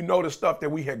 And you know the stuff that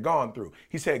we had gone through.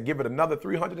 He said, give it another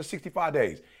 365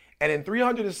 days. And in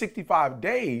 365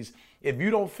 days, if you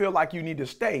don't feel like you need to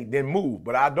stay, then move.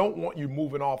 But I don't want you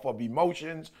moving off of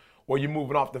emotions, or you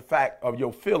moving off the fact of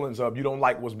your feelings of you don't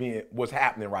like what's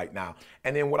happening right now.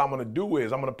 And then what I'm gonna do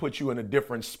is I'm gonna put you in a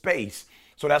different space.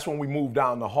 So that's when we move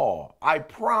down the hall. I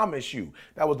promise you,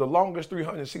 that was the longest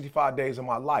 365 days of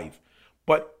my life.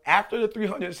 But after the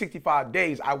 365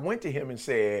 days, I went to him and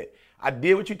said, I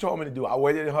did what you told me to do. I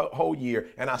waited a whole year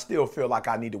and I still feel like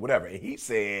I needed whatever. And he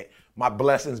said, my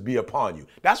blessings be upon you.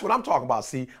 That's what I'm talking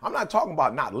about. I'm not talking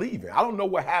about not leaving. I don't know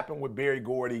what happened with Berry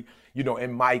Gordy, you know,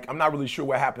 and Mike. I'm not really sure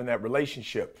what happened in that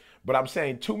relationship. But I'm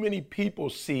saying too many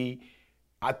people,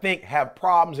 I think, have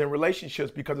problems in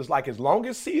relationships because it's like, as long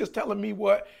as C is telling me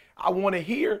what I want to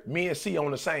hear me and C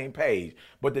on the same page.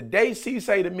 But the day C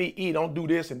say to me, E, don't do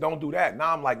this and don't do that,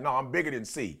 now I'm like, no, I'm bigger than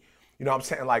C. You know what I'm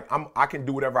saying? Like, I can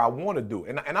do whatever I want to do.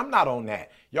 And I'm not on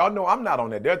that. Y'all know I'm not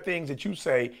on that. There are things that you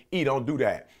say, E, don't do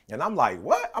that. And I'm like,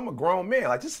 what? I'm a grown man.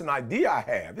 Like, this is an idea I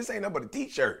have. This ain't nothing but a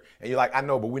t-shirt. And you're like, I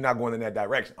know, but we're not going in that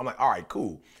direction. I'm like, all right,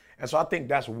 cool. And so I think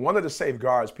that's one of the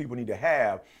safeguards people need to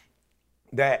have.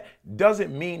 That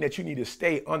doesn't mean that you need to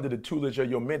stay under the tutelage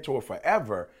of your mentor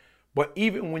forever. But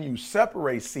even when you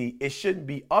separate, see, it shouldn't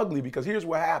be ugly, because here's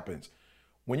what happens.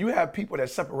 When you have people that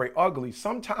separate ugly,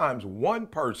 sometimes one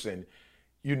person,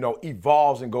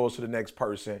 evolves and goes to the next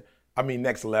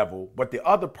next level, but the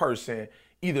other person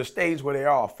either stays where they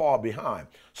are or fall behind.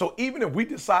 So even if we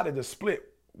decided to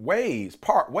split ways,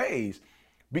 part ways,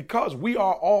 because we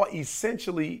are all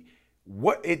essentially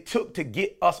what it took to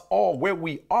get us all where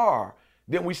we are,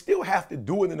 then we still have to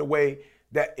do it in a way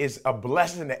that is a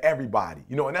blessing to everybody,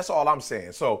 and that's all I'm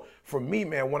saying. So for me,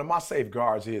 man, one of my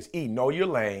safeguards is know your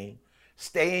lane,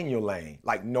 stay in your lane.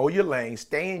 Like, know your lane,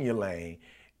 stay in your lane.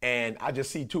 And I just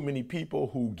see too many people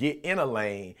who get in a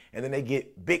lane and then they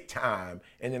get big time.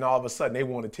 And then all of a sudden they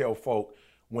want to tell folk,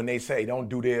 when they say don't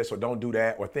do this or don't do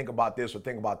that or think about this or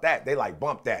think about that, they like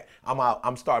bump that. I'm out,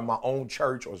 I'm starting my own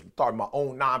church or starting my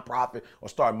own nonprofit or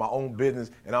starting my own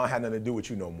business, and I don't have nothing to do with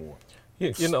you no more.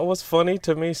 You know what's funny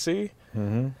to me, see?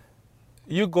 Mm-hmm.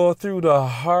 You go through the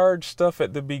hard stuff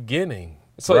at the beginning.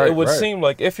 So it would seem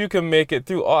like if you can make it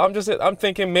through, I'm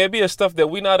thinking maybe it's stuff that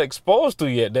we're not exposed to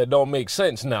yet that don't make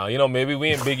sense now. Maybe we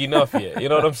ain't big enough yet. You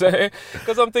know what I'm saying?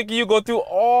 Because I'm thinking you go through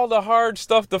all the hard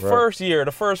stuff the first year,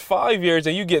 the first 5 years,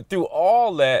 and you get through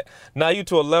all that. Now you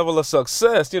to a level of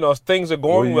success. Things are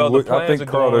going well. The plans I think,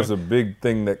 are Carl, going. there's a big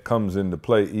thing that comes into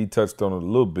play. He touched on it a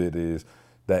little bit, is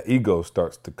that ego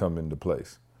starts to come into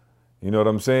place. You know what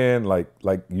I'm saying? Like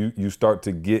you start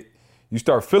to get. You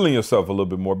start feeling yourself a little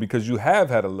bit more because you have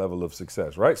had a level of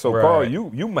success, right? So, Carl,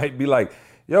 you might be like,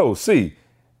 yo, see,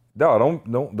 dog,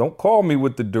 don't call me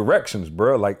with the directions,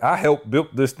 bro. Like, I helped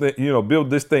build this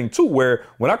thing too, where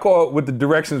when I called with the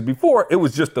directions before, it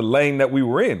was just the lane that we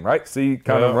were in, right? See,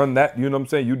 kind of run that, you know what I'm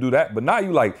saying? You do that. But now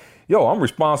you like, yo, I'm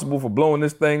responsible for blowing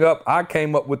this thing up. I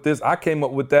came up with this. I came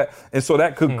up with that. And so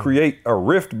that could create a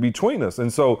rift between us.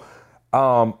 And so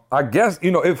I guess,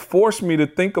 it forced me to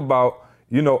think about,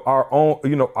 our own,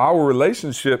 our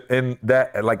relationship, and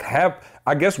that like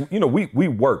I guess, we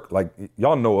work, like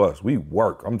y'all know us, we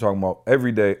work. I'm talking about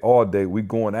every day, all day, we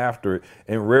going after it,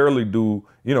 and rarely do,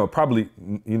 probably,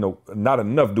 not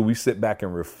enough do we sit back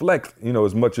and reflect,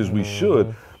 as much as we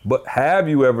should. But have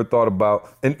you ever thought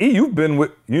about, and E, you've been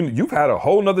with, you've had a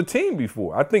whole nother team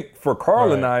before. I think for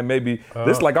Carl and I, maybe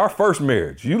this is like our first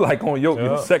marriage. You like on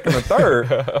your second or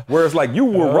third, whereas like you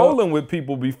were rolling with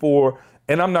people before.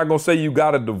 And I'm not going to say you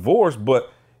got a divorce,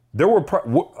 but there were,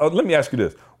 let me ask you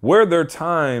this. Were there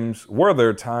times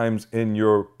in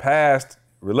your past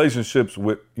relationships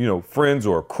with, friends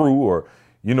or a crew or,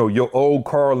 your old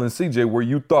Carl and CJ, where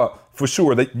you thought for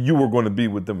sure that you were going to be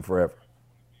with them forever?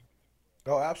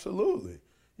 Oh, absolutely.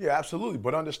 Yeah, absolutely.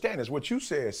 But understand, is what you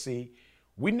said, see,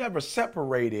 we never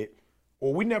separated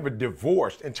or we never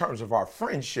divorced in terms of our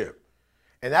friendship.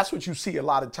 And that's what you see a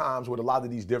lot of times with a lot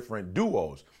of these different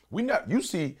duos. You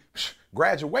see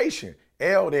graduation,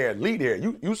 L there, Lee there.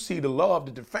 You see the love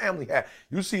that the family had.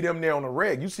 You see them there on the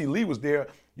reg. You see Lee was there,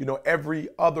 every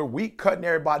other week cutting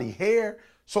everybody's hair.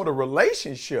 So the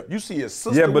relationship, you see his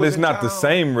sister. Yeah, but was it's not town. the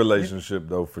same relationship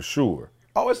though, for sure.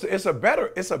 Oh, it's a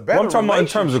better. Well, I'm talking about in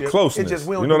terms of closeness. Just,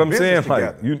 you know what I'm saying?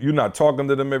 Like you're not talking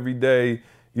to them every day.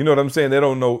 You know what I'm saying? They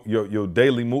don't know your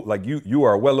daily mood. Like you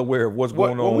are well aware of what's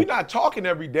going on. Well, we're not talking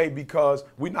every day because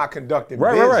we're not conducting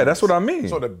business. Right. That's what I mean.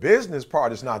 So the business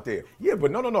part is not there. Yeah, but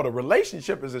no. The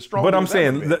relationship is as strong. But as I'm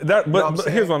saying that. But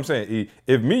here's what I'm saying. E,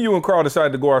 if me, you, and Carl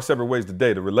decide to go our separate ways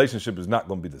today, the relationship is not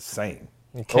going to be the same.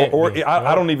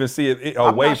 I don't even see it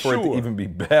a way for it to even be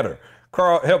better.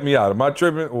 Carl, help me out. Am I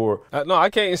tripping or? No, I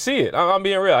can't see it. I'm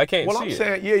being real. I can't see it. Well, I'm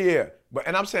saying yeah. But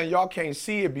I'm saying y'all can't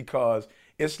see it because.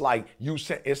 It's like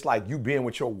you being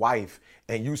with your wife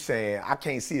and you saying, I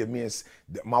can't see it,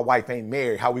 my wife ain't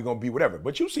married, how we gonna be, whatever.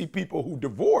 But you see people who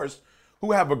divorced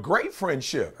who have a great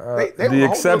friendship. They the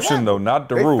exception though, not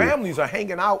the rule. Their families are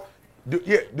hanging out,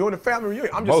 doing the family reunion.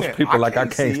 I'm just Most saying, people I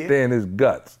can't stand his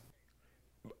guts.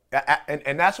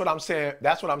 And that's what I'm saying.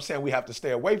 That's what I'm saying. We have to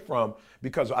stay away from,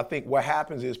 because I think what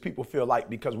happens is people feel like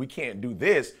because we can't do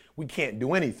this, we can't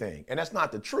do anything, and that's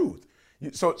not the truth.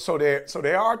 So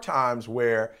there are times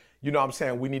where you know what I'm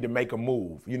saying, we need to make a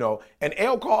move, you know. And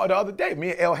L called the other day.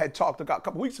 Me and L had talked a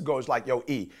couple weeks ago. It's like, yo,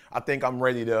 E, I think I'm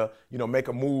ready to, you know, make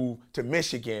a move to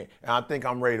Michigan. And I think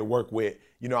I'm ready to work with,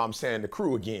 you know what I'm saying, the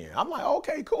crew again. I'm like,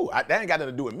 okay, cool. That ain't got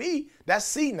nothing to do with me. That's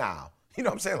C now. You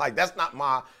know what I'm saying? Like, that's not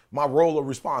my role of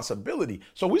responsibility.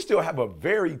 So we still have a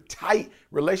very tight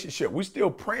relationship. We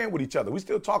still praying with each other. We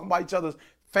still talking about each other's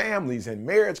families and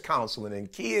marriage counseling and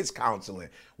kids counseling.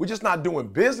 We're just not doing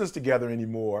business together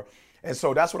anymore. And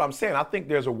so that's what I'm saying. I think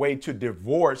there's a way to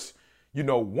divorce, you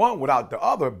know, one without the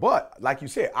other. But like you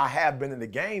said, I have been in the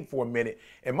game for a minute,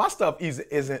 and my stuff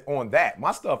isn't on that.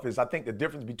 My stuff is, I think the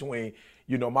difference between,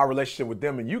 you know, my relationship with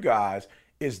them and you guys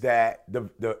is that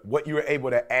the what you were able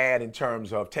to add in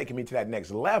terms of taking me to that next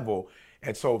level.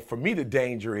 And so for me, the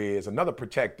danger is, another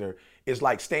protector is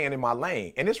like staying in my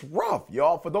lane. And it's rough,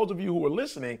 y'all. For those of you who are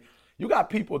listening, you got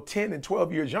people 10 and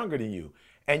 12 years younger than you,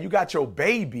 and you got your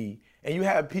baby. And you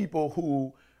have people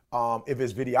who, if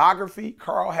it's videography,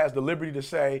 Carl has the liberty to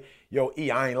say, yo, E,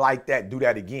 I ain't like that, do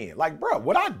that again. Like, bro,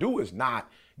 what I do is not,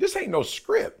 this ain't no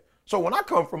script. So when I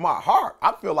come from my heart,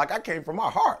 I feel like I came from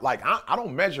my heart. Like, I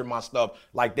don't measure my stuff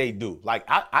like they do. Like,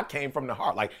 I came from the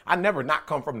heart. Like, I never not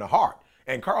come from the heart.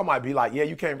 And Carl might be like, yeah,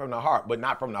 you came from the heart, but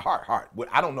not from the heart. But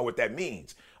I don't know what that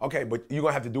means. Okay, but you're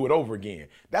going to have to do it over again.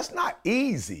 That's not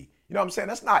easy. You know what I'm saying?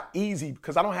 That's not easy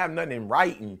because I don't have nothing in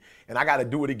writing and I got to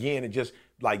do it again and just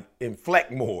like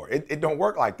inflect more. It don't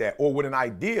work like that. Or with an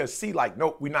idea, see like,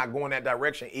 nope, we're not going that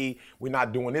direction, E. We're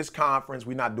not doing this conference.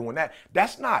 We're not doing that.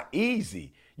 That's not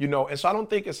easy, you know? And so I don't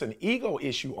think it's an ego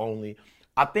issue only.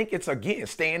 I think it's, again,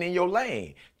 staying in your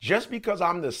lane. Just because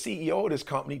I'm the CEO of this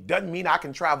company doesn't mean I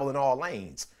can travel in all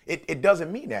lanes. It doesn't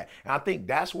mean that. And I think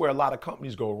that's where a lot of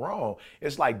companies go wrong.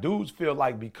 It's like dudes feel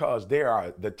like because they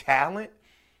are the talent,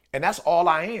 and that's all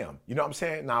I am. You know what I'm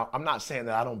saying? Now, I'm not saying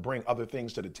that I don't bring other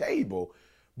things to the table,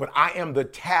 but I am the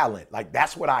talent. Like,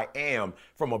 that's what I am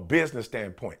from a business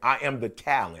standpoint. I am the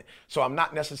talent. So I'm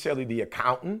not necessarily the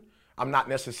accountant. I'm not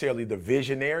necessarily the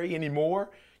visionary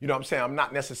anymore. You know what I'm saying? I'm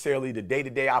not necessarily the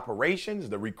day-to-day operations,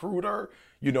 the recruiter,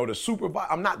 you know, the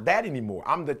supervisor. I'm not that anymore.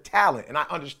 I'm the talent, and I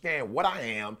understand what I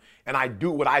am, and I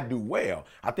do what I do well.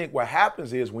 I think what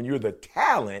happens is when you're the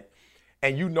talent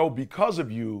and you know because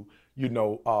of you, you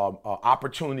know,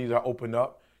 opportunities are open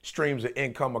up, streams of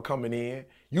income are coming in.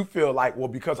 You feel like, well,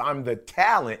 because I'm the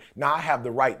talent, now I have the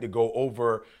right to go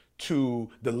over to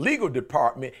the legal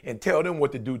department and tell them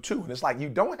what to do too. And it's like, you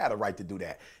don't have the right to do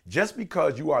that. Just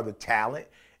because you are the talent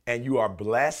and you are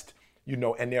blessed, you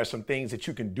know, and there are some things that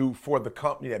you can do for the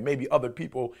company that maybe other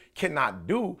people cannot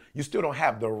do, you still don't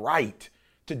have the right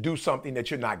to do something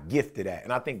that you're not gifted at.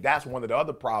 And I think that's one of the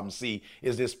other problems, see,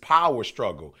 is this power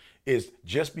struggle. Is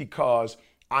just because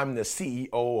I'm the CEO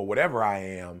or whatever I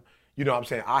am, you know what I'm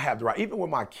saying, I have the right. Even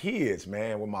with my kids,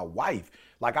 man, with my wife,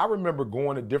 like I remember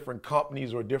going to different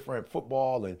companies or different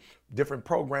football and different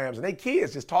programs, and they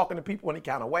kids just talking to people in any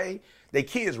kind of way. They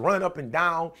kids running up and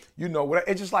down, you know, whatever.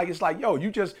 It's like, yo,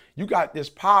 you got this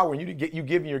power, and you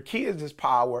giving your kids this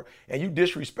power, and you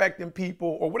disrespecting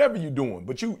people or whatever you're doing.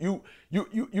 But you're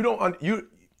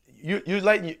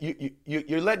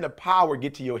letting the power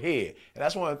get to your head. And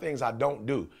that's one of the things I don't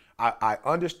do. I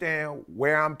understand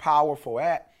where I'm powerful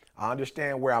at. I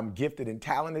understand where I'm gifted and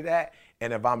talented at.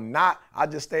 And if I'm not, I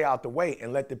just stay out the way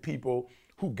and let the people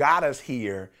who got us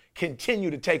here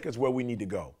continue to take us where we need to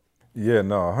go. Yeah,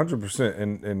 no,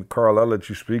 100%. And Carl, I'll let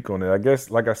you speak on it. I guess,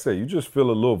 like I said, you just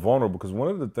feel a little vulnerable because one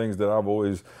of the things that I've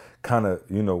always kind of,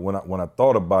 you know, when I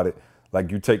thought about it, like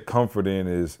you take comfort in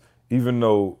is, even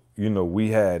though, you know, we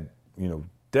had, you know,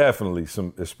 definitely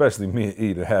some, especially me and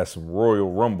E, that had some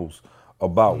royal rumbles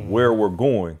about where we're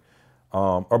going,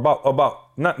 not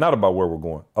about where we're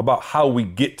going, about how we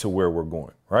get to where we're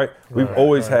going, right? We've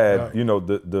always had, you know,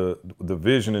 the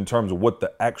vision in terms of what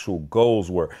the actual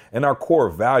goals were, and our core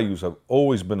values have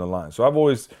always been aligned. So I've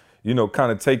always, you know,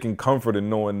 kind of taken comfort in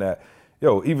knowing that,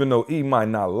 yo, even though E might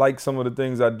not like some of the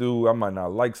things I do, I might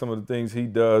not like some of the things he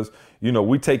does, you know,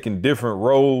 we taking different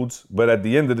roads, but at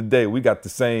the end of the day, we got the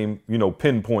same, you know,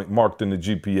 pinpoint marked in the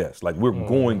GPS. Like we're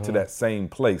going to that same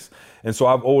place. And so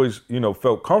I've always, you know,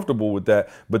 felt comfortable with that.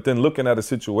 But then looking at a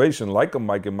situation like a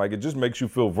Mike and Mike, it just makes you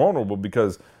feel vulnerable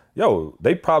because, yo,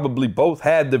 they probably both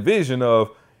had the vision of,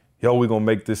 yo, we're going to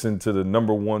make this into the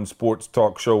 #1 sports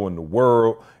talk show in the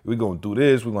world. We're going to do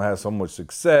this. We're going to have so much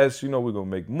success. You know, we're going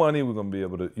to make money. We're going to be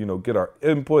able to, you know, get our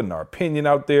input and our opinion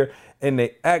out there. And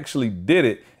they actually did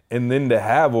it. And then to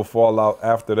have a fallout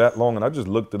after that long, and I just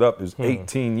looked it up, is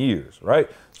 18 years, right?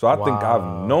 So I think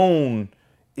I've known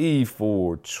E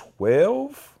for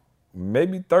 12,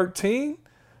 maybe 13.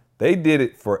 They did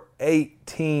it for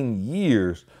 18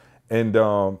 years. and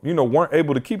weren't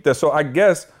able to keep that. So I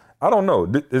guess, I don't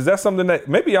know. Is that something that,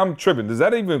 maybe I'm tripping, does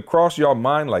that even cross your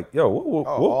mind? Like, yo,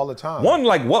 all the time. One,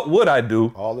 like, what would I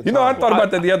do? All the time. I thought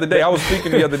about that the other day. I was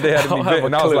speaking the other day at an event,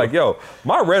 and I was like, yo,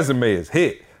 my resume is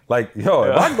hit. Like, yo,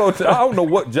 if I go to, I don't know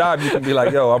what job you can be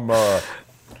like, yo, I'm a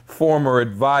former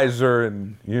advisor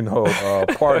and,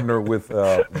 partner with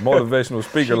a motivational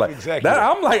speaker. Like that,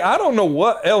 I'm like, I don't know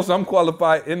what else I'm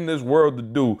qualified in this world to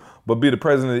do but be the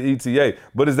president of the ETA.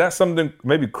 But is that something,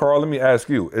 maybe Carl, let me ask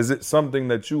you, is it something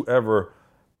that you ever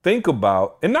think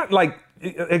about? And not like,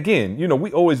 again,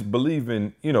 we always believe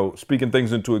in, speaking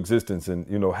things into existence and,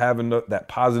 having that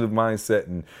positive mindset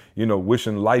and,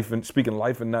 wishing life and speaking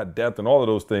life and not death and all of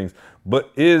those things.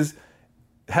 But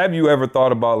have you ever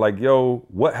thought about like, yo,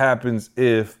 what happens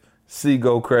if C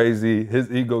go crazy,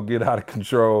 his ego get out of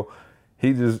control,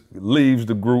 he just leaves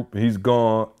the group, he's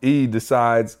gone, E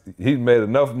decides he's made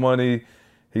enough money,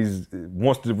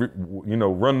 wants to,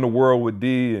 run the world with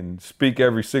D and speak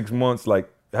every 6 months.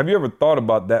 Like, have you ever thought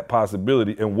about that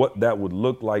possibility and what that would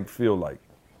look like, feel like?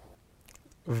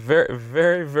 Very,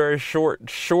 very, very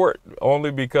short,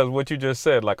 only because what you just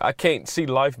said, like, I can't see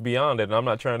life beyond it, and I'm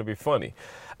not trying to be funny.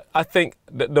 I think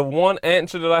the one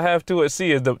answer that I have to it,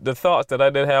 is the thoughts that I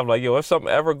did have, like, yo, if something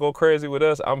ever go crazy with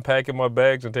us, I'm packing my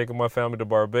bags and taking my family to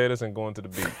Barbados and going to the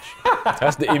beach.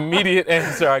 That's the immediate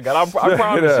answer I got. I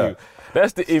promise you.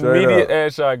 That's the immediate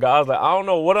answer I got. I was like, I don't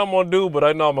know what I'm going to do, but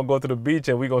I know I'm going to go to the beach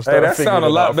and we're going to start figuring it out. That sounds a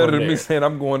lot better than me saying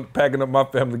I'm packing up my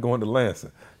family, going to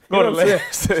Lansing.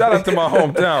 Shout out to my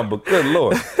hometown, but good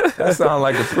Lord, that sounds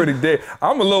like a pretty day.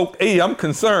 I'm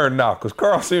concerned now because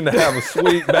Carl seemed to have a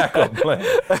sweet backup plan.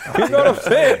 You know what I'm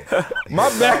saying? My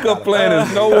backup plan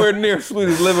is nowhere near sweet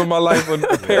as living my life in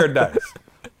paradise.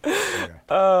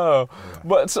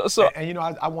 But so and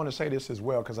I want to say this as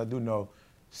well because I do know,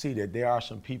 that there are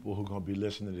some people who are going to be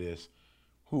listening to this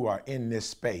who are in this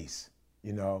space,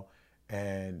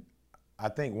 and I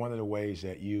think one of the ways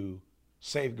that you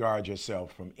safeguard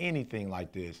yourself from anything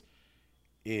like this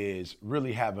is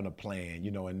really having a plan,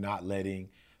 and not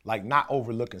not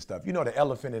overlooking stuff. The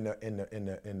elephant in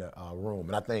the room,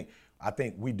 and I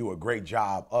think we do a great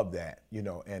job of that,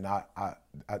 And I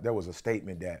there was a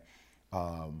statement that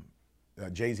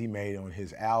Jay-Z made on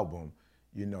his album.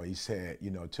 He said,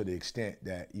 to the extent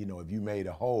that if you made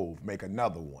a hole, make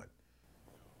another one.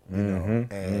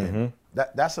 And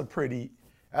that's a pretty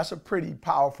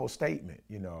powerful statement,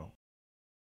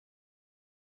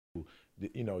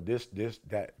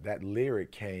 that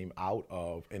lyric came out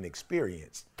of an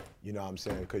experience, what I'm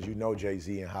saying? Because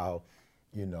Jay-Z and how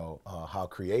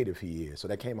creative he is. So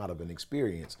that came out of an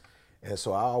experience. And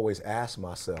so I always ask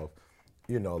myself,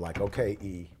 like, okay,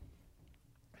 E,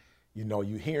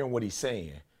 you hearing what he's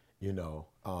saying,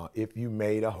 if you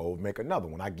made a hole, make another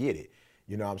one. I get it.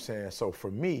 What I'm saying? So for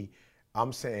me,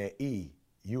 I'm saying, E,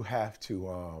 you have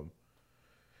to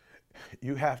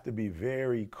be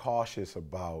very cautious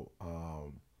about,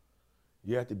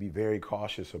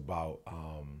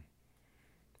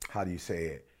 how do you say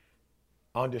it?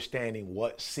 Understanding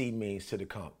what C means to the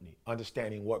company,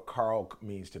 understanding what Carl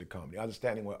means to the company,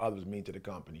 understanding what others mean to the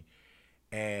company.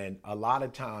 And a lot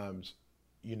of times,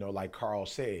 like Carl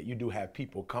said, you do have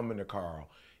people coming to Carl,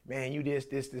 man, you this,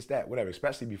 that, whatever,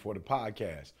 especially before the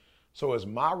podcast. So it's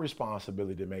my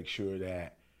responsibility to make sure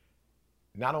that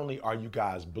not only are you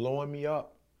guys blowing me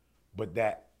up, but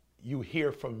that you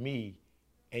hear from me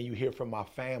and you hear from my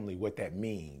family what that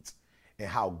means and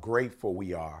how grateful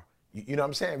we are. You know what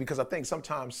I'm saying? Because I think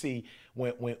sometimes, see,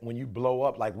 when you blow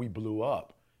up like we blew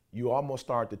up, you almost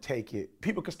start to take it,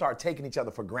 people can start taking each other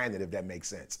for granted, if that makes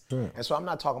sense. Sure. And so I'm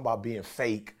not talking about being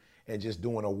fake and just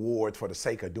doing awards for the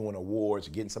sake of doing awards,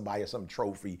 getting somebody some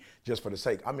trophy just for the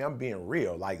sake. I mean, I'm being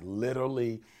real, like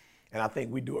literally, and I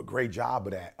think we do a great job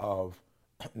of that, of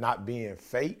not being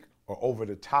fake or over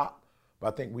the top,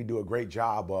 but I think we do a great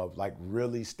job of like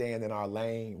really staying in our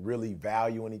lane, really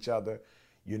valuing each other.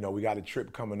 We got a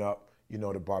trip coming up,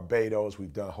 to Barbados,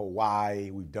 we've done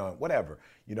Hawaii, we've done whatever.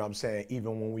 You know what I'm saying?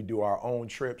 Even when we do our own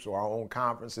trips or our own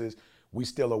conferences, we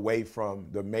still away from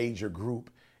the major group,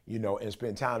 and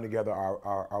spend time together.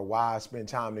 Our wives spend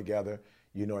time together,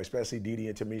 especially Didi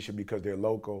and Tamisha because they're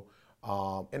local.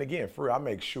 And again, for real, I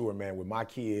make sure, man, with my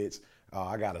kids,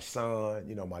 I got a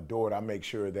son, my daughter, I make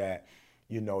sure that,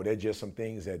 they're just some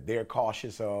things that they're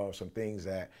cautious of, some things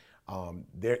that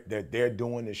they're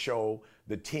doing to show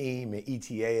the team and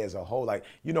ETA as a whole. Like,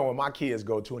 when my kids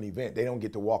go to an event, they don't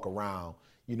get to walk around,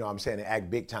 what I'm saying, and act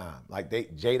big time. Like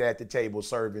Jada at the table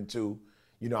serving too,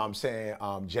 what I'm saying,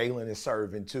 Jalen is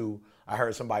serving too. I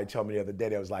heard somebody tell me the other day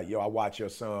that was like, yo, I watch your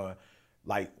son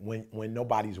like when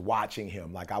nobody's watching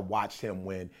him. Like I watched him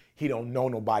when he don't know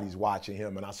nobody's watching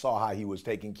him, and I saw how he was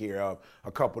taking care of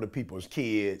a couple of people's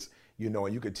kids, you know,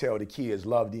 and you could tell the kids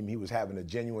loved him. He was having a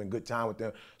genuine good time with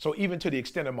them. So even to the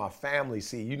extent of my family,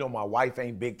 see, you know, my wife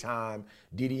ain't big time.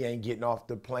 Didi ain't getting off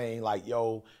the plane like,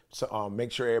 yo, so,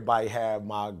 make sure everybody have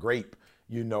my grape,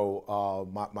 you know,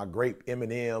 my grape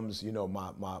M&Ms, you know,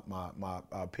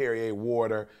 my Perrier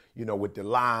water, you know, with the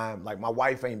lime. Like my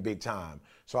wife ain't big time.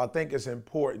 So I think it's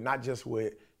important, not just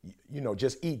with, you know,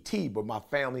 just ET, but my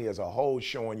family as a whole,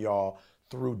 showing y'all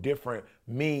through different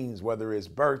means, whether it's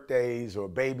birthdays or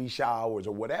baby showers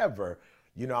or whatever.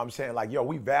 You know what I'm saying? Like, yo,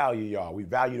 we value y'all. We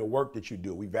value the work that you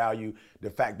do. We value the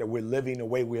fact that we're living the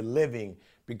way we're living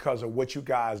because of what you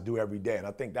guys do every day. And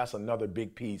I think that's another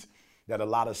big piece that a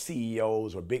lot of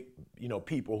CEOs or big, you know,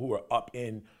 people who are up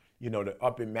in, you know,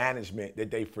 up in management, that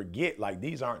they forget, like,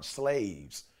 these aren't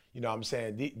slaves. You know what I'm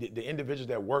saying? The individuals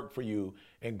that work for you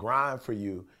and grind for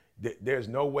you, there's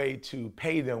no way to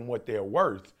pay them what they're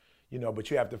worth, you know,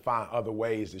 but you have to find other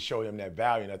ways to show them that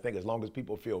value. And I think as long as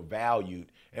people feel valued,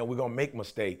 and we're going to make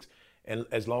mistakes, and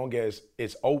as long as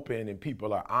it's open and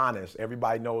people are honest,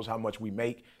 everybody knows how much we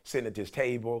make sitting at this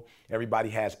table. Everybody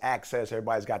has access.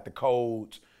 Everybody's got the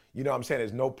codes. You know what I'm saying?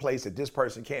 There's no place that this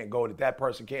person can't go, that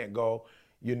person can't go.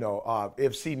 You know,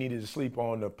 if C needed to sleep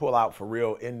on the pull out for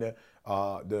real in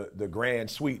the grand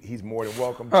suite, he's more than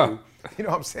welcome to. You know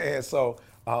what I'm saying? So,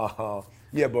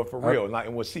 yeah, but for real, like,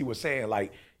 and what C was saying,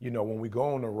 like, you know, when we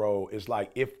go on the road, it's like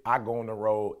if I go on the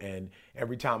road and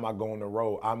every time I go on the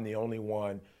road, I'm the only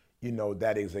one, you know,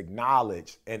 that is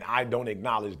acknowledged, and I don't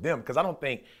acknowledge them, because I don't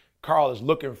think Carl is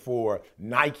looking for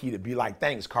Nike to be like,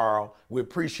 thanks, Carl, we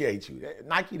appreciate you.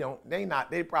 Nike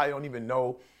they probably don't even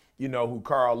know, you know, who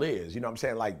Carl is. You know what I'm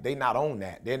saying? Like, they not on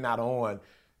that. They're not on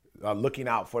looking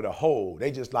out for the whole.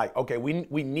 They just like, okay, we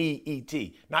need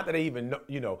ET. Not that they even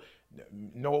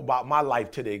know about my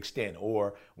life to the extent,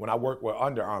 or when I work with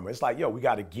Under Armour, it's like, yo, we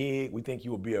got a gig. We think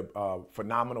you will be a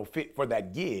phenomenal fit for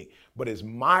that gig, but it's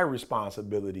my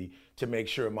responsibility to make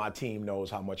sure my team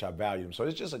knows how much I value them. So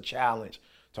it's just a challenge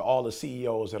to all the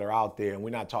CEOs that are out there, and we're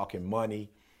not talking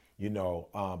money, you know,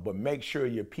 but make sure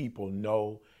your people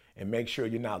know, and make sure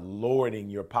you're not lording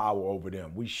your power over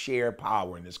them. We share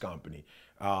power in this company.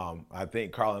 I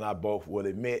think Carl and I both will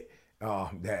admit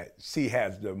that C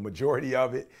has the majority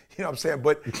of it, you know what I'm saying?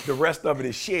 But the rest of it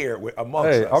is shared amongst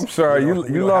us. Hey, I'm sorry,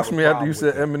 you lost me after you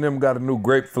said M&M. Eminem got a new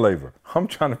grape flavor. I'm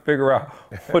trying to figure out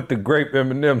what the grape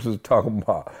M&Ms is talking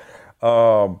about.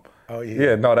 Oh, yeah.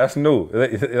 Yeah, no, that's new.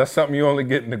 That's something you only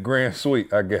get in the Grand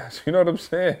Suite, I guess. You know what I'm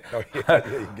saying? Oh, yeah,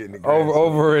 you get in the Grand Suite.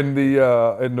 Over in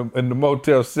the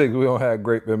Motel 6, we don't have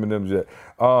grape M&Ms yet.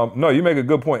 No, you make a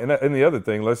good point. And the other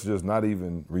thing, let's just not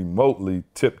even remotely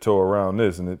tiptoe around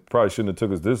this, and it probably shouldn't have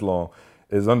took us this long,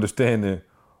 is understanding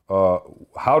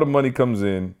how the money comes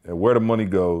in and where the money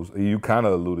goes. You kind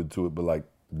of alluded to it, but like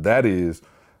that is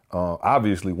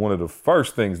obviously one of the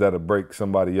first things that'll break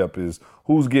somebody up is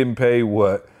who's getting paid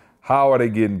what. How are they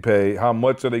getting paid? How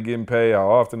much are they getting paid? How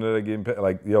often are they getting paid?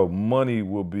 Like, yo, money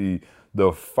will be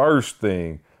the first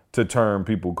thing to turn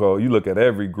people cold. You look at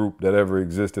every group that ever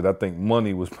existed, I think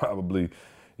money was probably,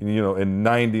 you know, in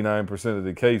 99% of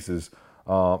the cases,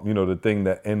 you know, the thing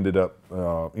that ended up,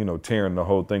 you know, tearing the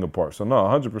whole thing apart. So, no,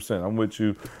 100%, I'm with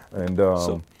you. And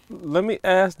so let me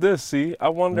ask this, see, I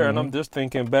wonder, and I'm just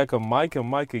thinking back of Mike and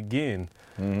Mike again.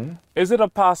 Is it a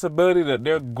possibility that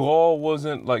their goal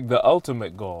wasn't like the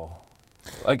ultimate goal?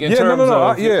 Like in terms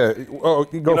of yeah. Oh, go,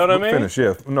 you know what I mean? Finish,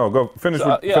 yeah. No, go finish.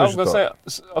 So, finish I was gonna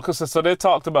say. Okay, so they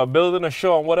talked about building a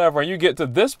show and whatever, and you get to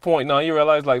this point now, you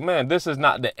realize like, man, this is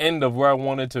not the end of where I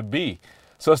wanted to be.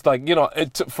 So it's like, you know,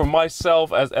 for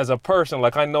myself as a person,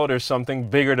 like I know there's something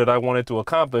bigger that I wanted to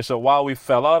accomplish. So while we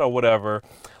fell out or whatever,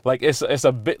 like it's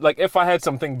a bit like if I had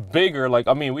something bigger, like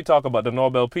I mean, we talk about the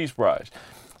Nobel Peace Prize.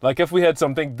 Like if we had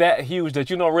something that huge that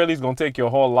you know really is going to take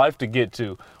your whole life to get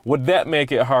to, would that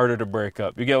make it harder to break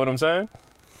up? You get what I'm saying?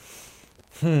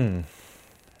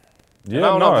 Yeah,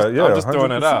 I'm just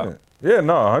throwing it out. Yeah,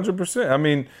 no, 100%. I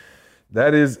mean,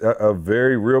 that is a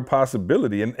very real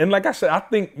possibility. And like I said, I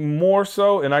think more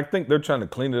so, and I think they're trying to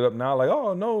clean it up now, like,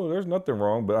 oh, no, there's nothing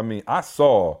wrong. But I mean, I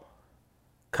saw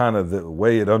kind of the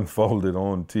way it unfolded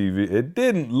on TV. It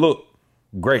didn't look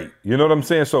great. You know what I'm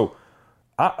saying? So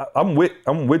I'm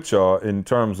with y'all in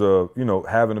terms of, you know,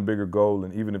 having a bigger goal,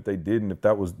 and even if they didn't, if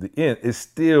that was the end, it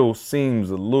still seems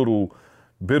a little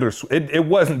bittersweet. It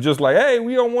wasn't just like, hey,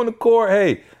 we don't want to court.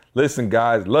 Hey, listen,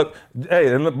 guys, look,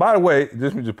 hey, and look, by the way,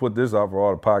 just me just put this out for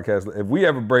all the podcasts. If we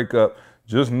ever break up,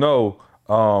 just know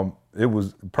it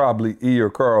was probably E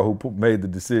or Carl who made the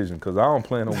decision, because I don't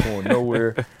plan on going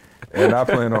nowhere. and I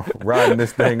plan on riding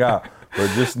this thing out. But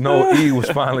just know E was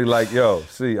finally like, yo,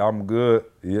 see, I'm good.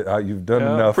 You've done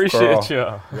enough, appreciate Carl.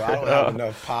 y'all. Well, I don't have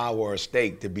enough power or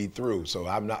stake to be through, so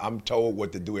I'm told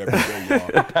what to do every day,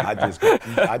 y'all.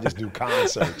 I just do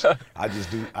concerts.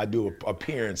 I do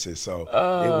appearances.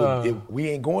 So we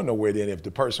ain't going nowhere then if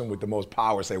the person with the most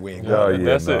power say we ain't going. Oh, nowhere. yeah,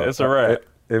 That's no. it. It's a wrap.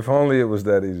 If only it was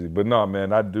that easy. But no,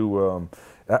 man, I do.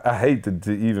 I hate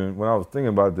to even, when I was thinking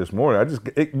about it this morning,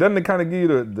 doesn't it kind of give you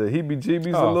the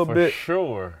heebie-jeebies a little for bit?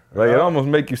 Sure. Like it almost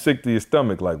make you sick to your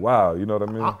stomach. Like, wow, you know what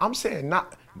I mean? I'm saying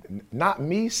not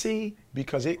me, see,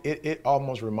 because it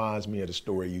almost reminds me of the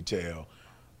story you tell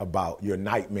about your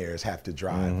nightmares have to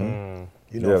drive them.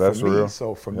 You know, Yeah, that's for me, real.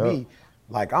 so for me,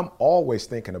 like I'm always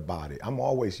thinking about it. I'm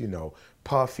always, you know,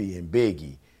 Puffy and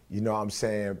Biggie, you know what I'm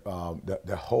saying?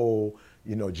 The whole,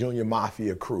 you know, Junior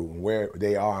Mafia crew and where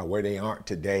they are and where they aren't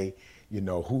today, you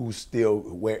know, who's still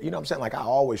where, you know what I'm saying? Like I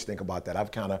always think about that.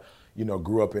 I've kind of, you know,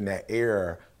 grew up in that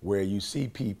era where you see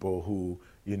people who,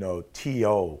 you know,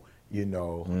 T.O., you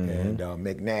know, and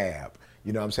McNabb,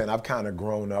 you know what I'm saying? I've kind of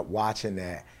grown up watching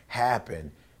that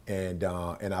happen. And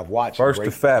I've watched First the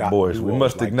Fat Boys. We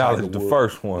must like acknowledge Tiger the Woods.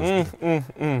 first ones.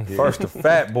 First the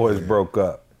Fat Boys broke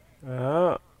up.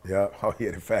 Yeah. Oh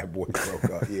yeah, the Fat Boys broke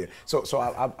up. Yeah. So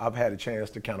I've had a chance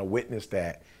to kind of witness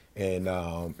that, and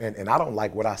I don't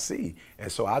like what I see,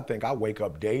 and so I think I wake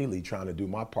up daily trying to do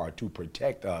my part to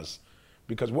protect us,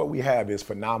 because what we have is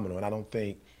phenomenal, and I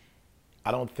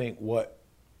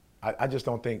just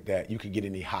don't think that you could get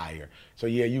any higher. So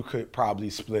yeah, you could probably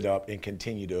split up and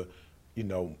continue to, you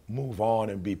know, move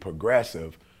on and be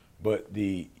progressive, but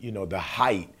the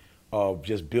height of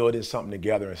just building something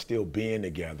together and still being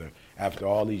together after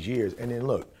all these years. And then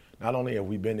look, not only have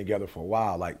we been together for a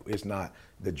while, like it's not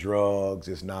the drugs,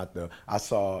 it's not I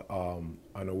saw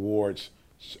an awards,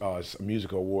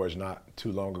 musical awards not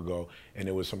too long ago, and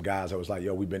there was some guys that was like,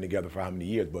 yo, we've been together for how many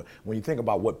years? But when you think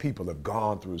about what people have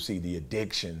gone through, see the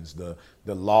addictions, the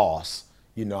loss,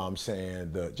 you know what I'm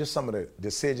saying, just some of the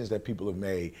decisions that people have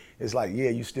made, it's like, yeah,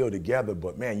 you still together,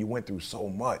 but man, you went through so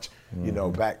much, you know,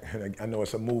 back, I know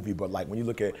it's a movie, but like when you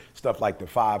look at stuff like the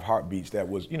 5 Heartbeats that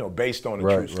was, you know, based on a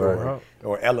true story,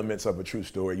 or elements of a true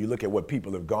story, you look at what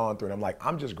people have gone through, and I'm like,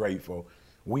 I'm just grateful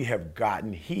we have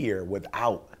gotten here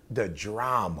without the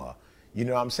drama. You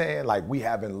know what I'm saying? Like we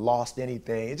haven't lost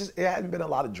anything. It hasn't been a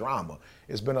lot of drama.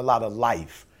 It's been a lot of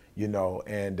life, you know,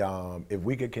 and if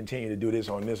we could continue to do this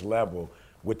on this level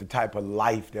with the type of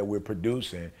life that we're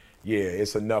producing, yeah,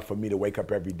 it's enough for me to wake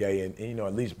up every day and you know,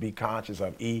 at least be conscious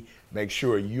of make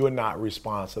sure you're not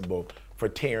responsible for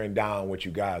tearing down what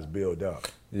you guys build up.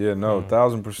 Yeah, no,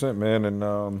 1,000%, man, and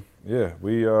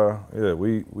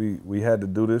we had to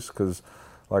do this because,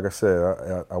 like I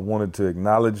said, I wanted to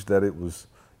acknowledge that it was,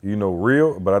 you know,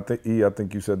 real, but I think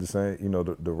you said the same, you know,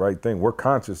 the right thing. We're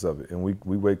conscious of it, and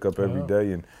we wake up every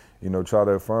day and, you know, try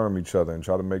to affirm each other and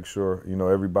try to make sure, you know,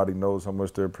 everybody knows how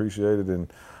much they're appreciated,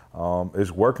 and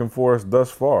it's working for us thus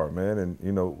far, man. And,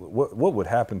 you know, what would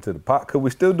happen to the could we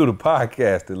still do the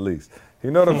podcast at least? You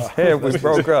know what I'm saying? We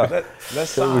broke up. Let's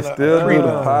sign we still do the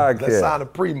podcast. Let's sign a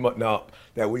prenup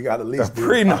that we got at least do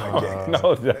prenup.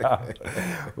 No doubt.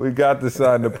 We got to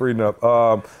sign the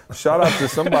prenup. Shout out to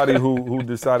somebody who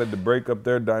decided to break up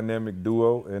their dynamic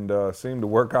duo and seemed to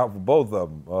work out for both of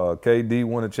them. KD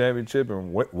won a championship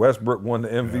and Westbrook won the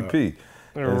MVP.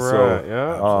 Yeah. And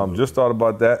so, just thought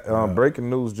about that. Breaking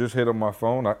news just hit on my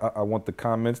phone. I want the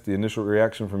comments, the initial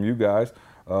reaction from you guys.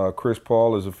 Chris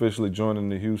Paul is officially joining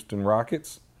the Houston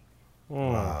Rockets.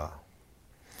 Wow.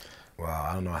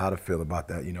 I don't know how to feel about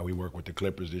that. You know, we worked with the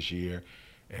Clippers this year,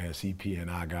 and CP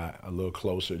and I got a little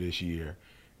closer this year.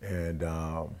 And,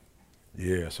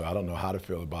 so I don't know how to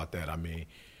feel about that. I mean,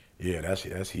 yeah,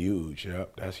 that's huge.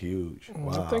 Yep, that's huge.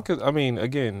 Wow. I think,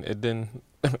 again, it didn't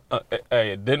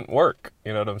it didn't work.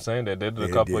 You know what I'm saying? They did it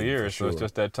a couple of years, so it's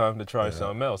just that time to try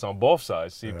something else on both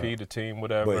sides, CP, the team,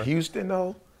 whatever. But Houston,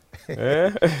 though?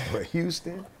 Yeah. But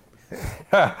Houston?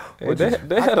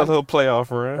 They had a little playoff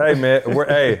run. Hey, man.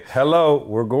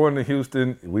 We're going to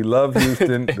Houston. We love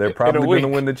Houston. They're probably going to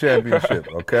win the championship,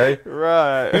 okay?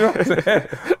 Right. You know what I'm saying?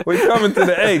 We coming to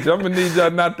the H. I'm going to need y'all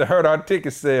not to hurt our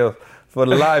ticket sales for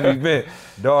the live event,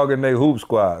 Dog and they Hoop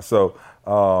Squad. So,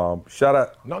 shout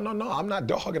out. No, I'm not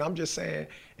dogging. I'm just saying,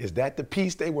 is that the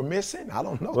piece they were missing? I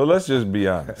don't know. Well, let's just be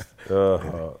honest.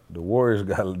 The Warriors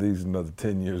got at least another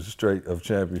 10 years straight of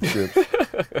championships.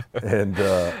 And,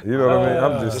 you know what I mean?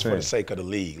 I'm just saying. For the sake of the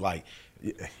league. Like,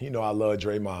 you know, I love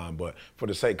Draymond, but for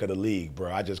the sake of the league,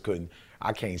 bro, I just couldn't.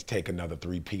 I can't take another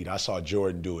three-peat. I saw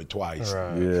Jordan do it twice.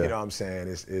 Right. Yeah. You know what I'm saying?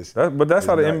 But that's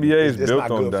how the NBA is built not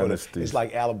on good for dynasties. it's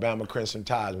like Alabama Crimson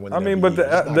Tides winning. I mean, every but year.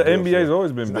 It's the not good NBA's for-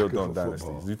 always been it's not built good on for dynasties.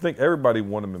 football. You think everybody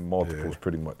won them in multiples,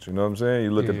 pretty much. You know what I'm saying?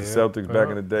 You look at the Celtics back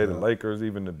in the day, the Lakers,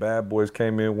 even the Bad Boys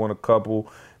came in, won a couple.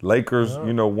 Lakers,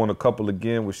 you know, won a couple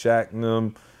again with Shaq and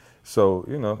them. So,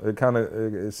 you know,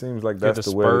 it seems like that's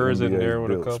the way the Spurs in NBA there is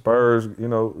with a built. couple. Spurs, you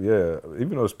know, yeah.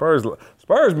 Even though Spurs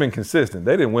been consistent.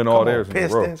 They didn't win all Come on, theirs in a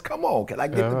row. Pistons. Come on, can I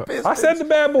get the Pistons? I said the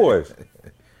Bad Boys.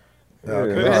 I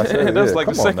said, That's yeah, like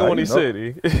the come on second now, one he you know. said.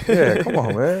 He. Yeah, come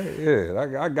on, man.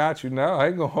 Yeah, I got you now. I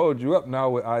ain't gonna hold you up now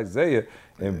with Isaiah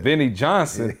and Vinny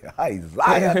Johnson.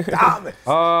 Isaiah Thomas.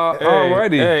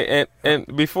 Alrighty. Hey, and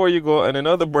before you go, and in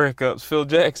other breakups, Phil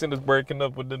Jackson is breaking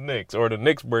up with the Knicks, or the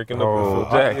Knicks breaking up with Phil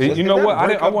Jackson. You know what? I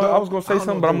breakup, was gonna say I don't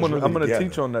something, know but if I'm they was gonna really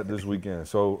teach together. on that this weekend.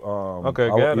 So Okay,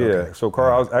 got it. Yeah. Okay. So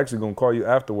Carl, I was actually gonna call you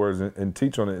afterwards and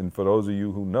teach on it. And for those of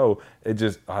you who know,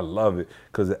 I love it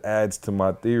because it adds to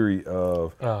my theory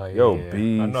of yeah.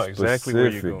 be I know exactly where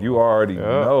you're specific. going. You already Yeah.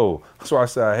 know. That's why I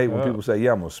say I hate when people say,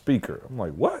 "Yeah, I'm a speaker." I'm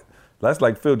like, what? That's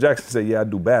like Phil Jackson said, "Yeah, I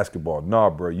do basketball." Nah,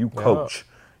 bro, you coach.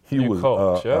 He You was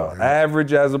coach,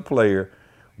 average as a player,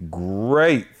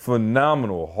 great,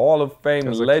 phenomenal, Hall of Fame,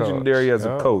 As a legendary coach, as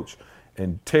a coach,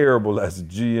 and terrible as a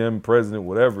GM, president,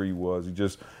 whatever he was. He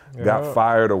just got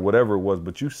fired or whatever it was.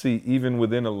 But you see, even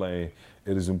within a lane,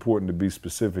 it is important to be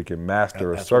specific and master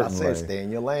That's a certain what I said, lane. stay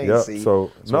in your lane, Yep. see? So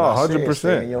That's no, what I said, 100%,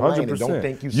 stay in your lane and don't 100%.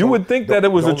 think You would think that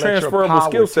it was a don't let your transferable power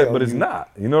skill set, tell but it's you-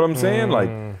 not. You know what I'm saying? Like,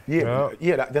 Yeah,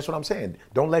 that's what I'm saying.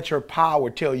 Don't let your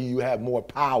power tell you have more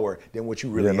power than what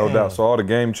you really yeah, no have. doubt. So all the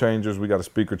game changers, we got a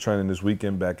speaker training this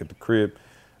weekend back at the crib.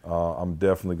 I'm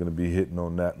definitely going to be hitting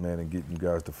on that, man, and getting you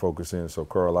guys to focus in. So,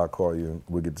 Carl, I'll call you and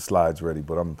we'll get the slides ready.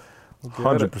 But I'm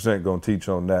 100% going to teach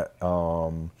on that.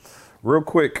 Real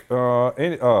quick,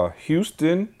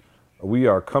 Houston, we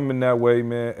are coming that way,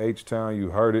 man. H-Town, you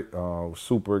heard it.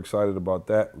 Super excited about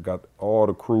that. We got all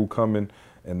the crew coming,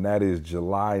 and that is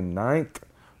July 9th.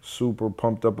 Super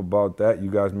pumped up about that. You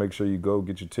guys make sure you go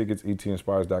get your tickets,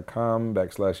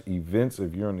 etinspires.com/events.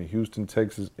 If you're in the Houston,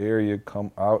 Texas area,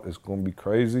 come out. It's going to be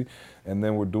crazy. And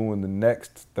then we're doing the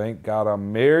next Thank God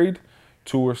I'm Married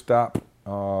tour stop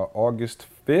August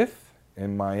 5th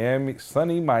in Miami,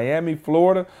 sunny Miami,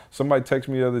 Florida. Somebody texted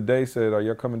me the other day, said, "Are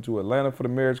you coming to Atlanta for the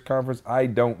marriage conference?" I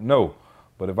don't know.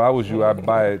 But if I was you, I'd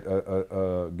buy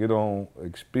get on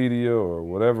Expedia or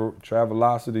whatever,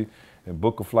 Travelocity, and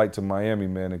book a flight to Miami,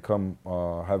 man, and come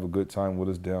have a good time with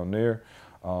us down there.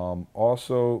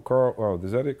 Also, Carl,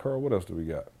 is that it, Carl? What else do we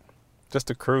got? Just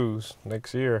a cruise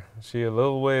next year. She a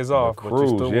little ways off, but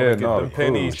cruise, you still yeah, want to get no, the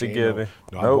pennies cruise. together.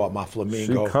 No, I Nope. bought my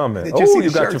flamingo. She coming. Did Oh, see you the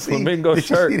got shirt? your See? flamingo Did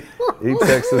you shirt. see that? He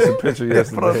texted us a picture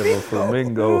yesterday of a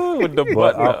flamingo. With the But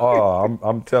button up.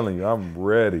 I'm telling you, I'm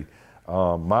ready.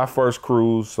 My first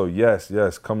cruise, so yes,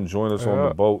 come join us on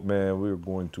the boat, man. We're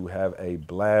going to have a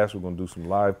blast. We're going to do some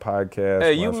live podcasts.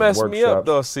 Hey, you messed me up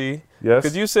though, see? Yes?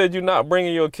 Because you said you're not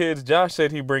bringing your kids. Josh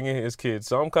said he bringing his kids,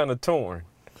 so I'm kind of torn.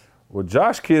 Well,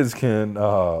 Josh kids can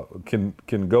go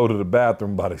to the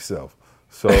bathroom by themselves.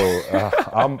 So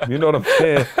you know what I'm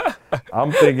saying?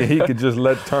 I'm thinking he could just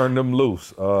turn them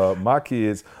loose. My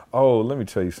kids, let me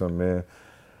tell you something, man.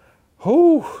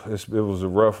 It was a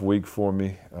rough week for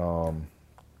me.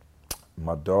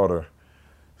 My daughter,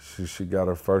 she got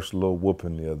her first little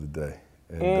whooping the other day.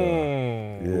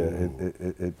 And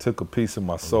it took a piece of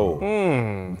my soul.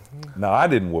 Now, I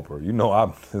didn't whoop her. You know,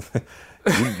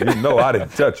 you know I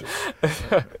didn't touch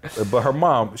her. But her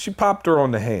mom, she popped her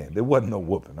on the hand. There wasn't no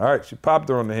whooping, all right? She popped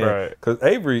her on the hand. Right. Because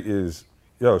Avery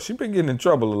she been getting in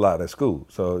trouble a lot at school.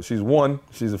 So she's one.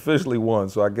 She's officially one.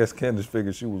 So I guess Candace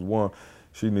figured she was one.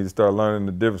 She needs to start learning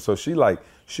the difference. So she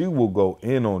will go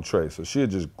in on Trey. So she'll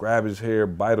just grab his hair,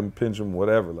 bite him, pinch him,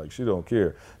 whatever. Like, she don't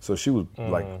care. So she was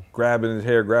like grabbing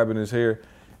his hair.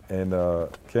 And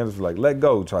Candace was like, "Let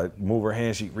go." Try to move her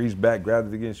hand. She reached back,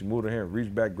 grabbed it again. She moved her hand,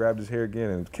 reached back, grabbed his hair again.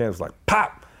 And Candace was like,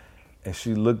 "Pop!" And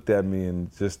she looked at me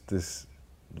and just this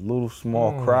little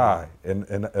small cry and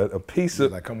a piece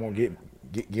of Like, come on, get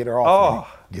her off.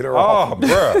 me. Get her off. me.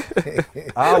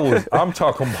 bruh. I'm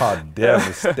talking about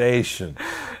devastation.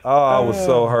 I was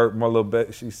so hurt. My little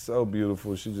baby, she's so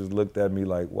beautiful. She just looked at me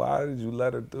like, "Why did you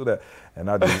let her do that?"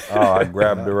 And I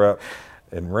grabbed her up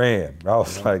and ran. I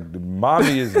was like,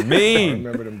 "Mommy is mean." I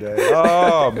remember them days.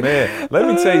 Oh, man. Let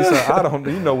me tell you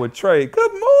something. With Trey,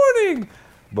 good morning.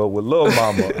 But with Lil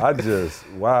Mama,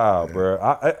 wow, bro.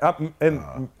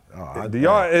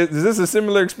 Is this a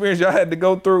similar experience y'all had to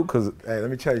go through? Hey, let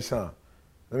me tell you something.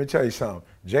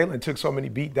 Jalen took so many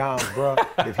beat downs, bro.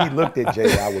 If he looked at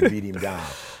Jay, I would beat him down.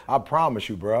 I promise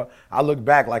you, bro. I look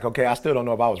back like, okay, I still don't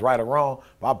know if I was right or wrong,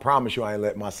 but I promise you I ain't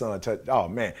let my son touch. Oh,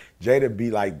 man. Jada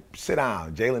be like, sit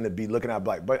down. Jalen would be looking at me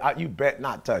like, but you bet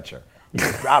not touch her.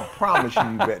 I promise you,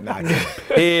 you bet not.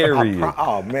 Period.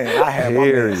 Oh, man. I had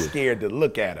my man scared to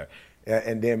look at her.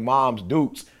 And then mom's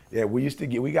dukes. Yeah,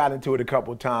 we got into it a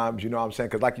couple times, you know what I'm saying?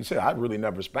 Because like you said, I really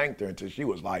never spanked her until she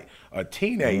was like a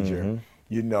teenager,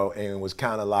 you know, and was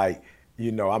kind of like,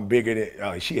 you know, I'm bigger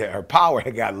than, her power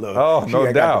had got a little. Oh, she no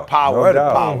had doubt. got the power No of the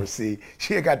doubt. power, see.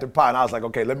 She had got the power, and I was like,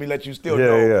 okay, let me let you still Yeah,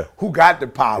 know yeah. who got the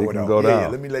power, It can though. go down. Yeah,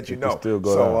 let me let you It can know. still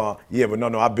go so, down. yeah, but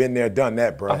no, I've been there, done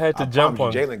that, bro. I had to jump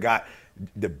promise on- you, Jalen got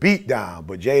the beat down,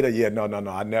 but Jada, yeah, no,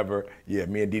 I never, yeah,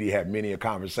 me and Didi had many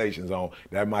conversations on,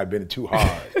 that might have been too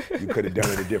hard. You could have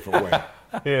done it a different way.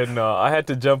 Yeah, no, I had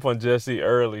to jump on Jessie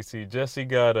early. See, Jessie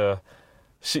got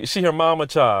she her mama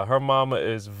child. Her mama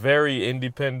is very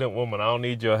independent woman. I don't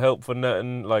need your help for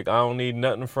nothing. Like, I don't need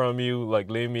nothing from you. Like,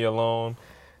 leave me alone.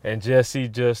 And Jessie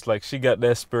just, like, she got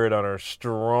that spirit on her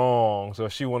strong. So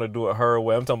she want to do it her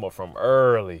way. I'm talking about from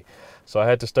early. So I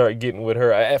had to start getting with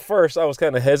her. At first, I was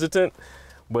kind of hesitant.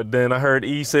 But then I heard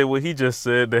E say what he just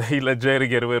said, that he let Jada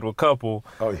get away with a couple.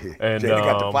 Oh, yeah. And, Jada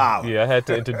got the power. Yeah, I had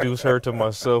to introduce her to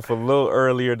myself a little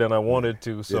earlier than I wanted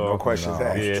to. So Yeah, no questions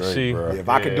asked. Yeah, Straight, she. bro. Yeah, if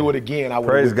I could do it again, I would.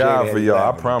 Praise God for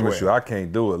y'all. I promise you, I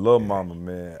can't do it. Little mama,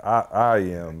 man. I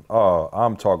am.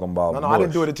 I'm talking about. No, I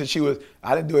didn't do it until she was.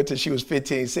 I didn't do it until she was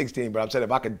 15, 16. But I'm saying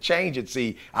if I could change it,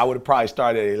 see, I would have probably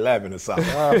started at 11 or something.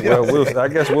 Well, I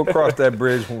guess we'll cross that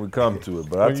bridge when we come to it.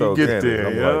 But I When you told get Candace, there,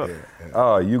 I'm yeah. like,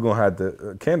 oh, you gonna have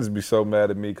to. Candace be so mad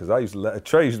at me because I used to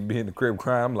Trey used to be in the crib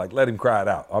crying. I'm like, let him cry it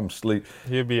out. I'm asleep.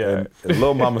 He'll be all and, right. and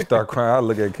little mama start crying. I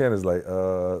look at Candace like,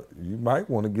 you might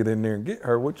want to get in there and get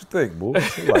her. What you think, boo?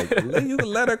 She's like, you can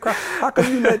let her cry. How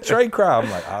come you let Trey cry?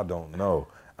 I'm like, I don't know.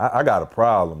 I got a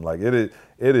problem. Like it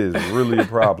is really a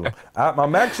problem.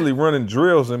 I'm actually running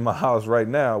drills in my house right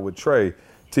now with Trey,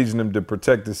 teaching him to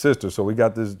protect his sister. So we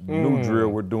got this new drill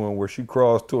we're doing where she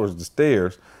crawls towards the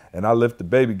stairs, and I lift the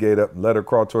baby gate up and let her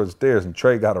crawl towards the stairs, and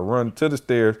Trey got to run to the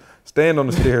stairs, stand on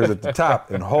the stairs at the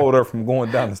top, and hold her from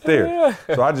going down the stairs.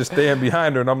 So I just stand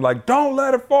behind her, and I'm like, don't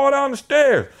let her fall down the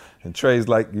stairs. And Trey's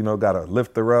like, got to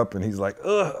lift her up, and he's like,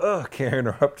 carrying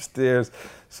her up the stairs.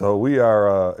 So we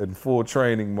are in full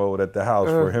training mode at the house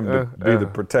for him to be the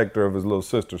protector of his little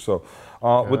sister. So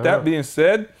with that being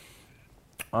said,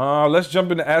 let's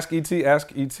jump into Ask ET.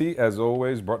 Ask ET, as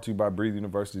always, brought to you by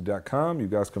BreatheUniversity.com. You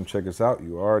guys come check us out.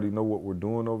 You already know what we're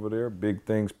doing over there. Big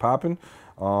things popping.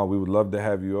 We would love to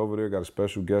have you over there. Got a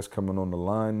special guest coming on the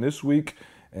line this week.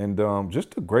 And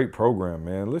just a great program,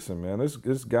 man. Listen, man,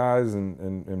 there's guys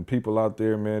and people out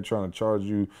there, man, trying to charge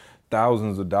you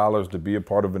thousands of dollars to be a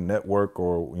part of a network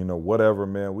or, whatever,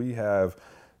 man. We have,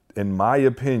 in my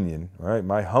opinion, right,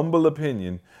 my humble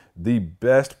opinion, the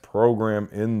best program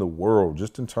in the world,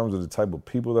 just in terms of the type of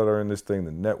people that are in this thing,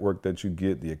 the network that you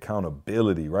get, the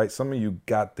accountability, right? Some of you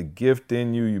got the gift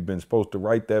in you. You've been supposed to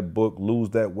write that book, lose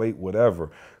that weight,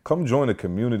 whatever. Come join a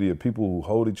community of people who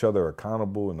hold each other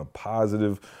accountable in a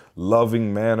positive,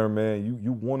 loving manner, man.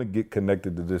 You want to get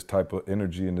connected to this type of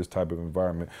energy and this type of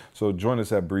environment. So join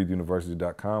us at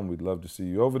BreatheUniversity.com. We'd love to see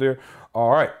you over there.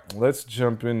 All right, let's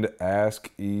jump into Ask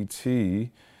ET.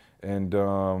 And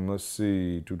let's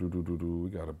see, we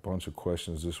got a bunch of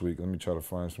questions this week. Let me try to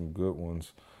find some good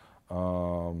ones.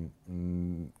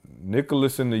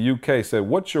 Nicholas in the UK said,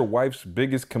 what's your wife's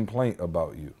biggest complaint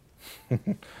about you?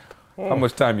 How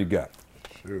much time you got?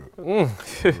 Shoot.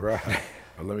 Right.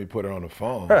 Well, let me put her on the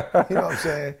phone. You know what I'm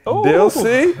saying?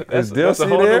 Dilcy? Is That's a Dilcy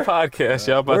whole new there? podcast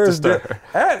y'all about to start.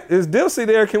 Is Dilcy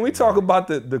there? Can we talk about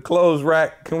the clothes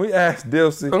rack? Can we ask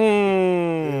Dilcy?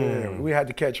 Yeah, we had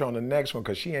to catch her on the next one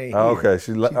because she ain't here. Okay,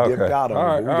 she dipped out on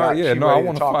all me. right, yeah. No, I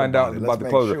want to find out about the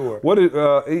clothes rack. What is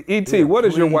ET? What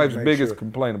is your please wife's make biggest sure.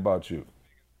 complaint about you?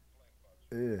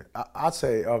 Yeah, I'd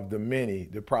say of the many,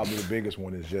 probably the biggest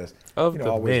one is just Of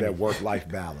the always many. that work-life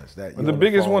balance. That you The on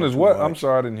biggest phone one is too what? much. I'm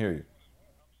sorry, I didn't hear you.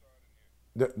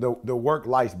 The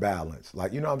work-life balance.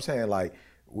 Like, you know what I'm saying? Like,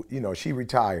 she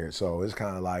retired, so it's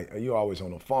kind of like you always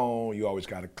on the phone, you always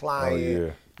got a client,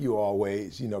 yeah. you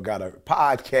always, got a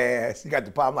podcast, you got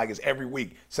the problem like it's every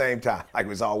week, same time. Like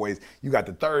it's always, you got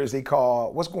the Thursday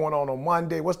call, what's going on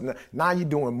Monday? Now you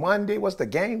doing Monday? What's the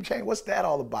game change? What's that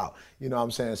all about? You know what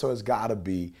I'm saying? So it's gotta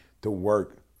be the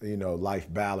work, life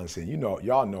balance. And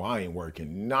y'all know I ain't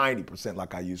working 90%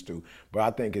 like I used to, but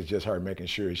I think it's just her making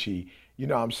sure she, you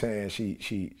know what I'm saying,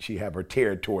 she have her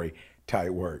territory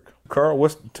type work. Carl,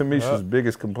 what's Tamisha's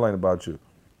biggest complaint about you?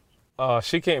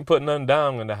 She can't put nothing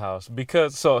down in the house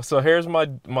because so here's my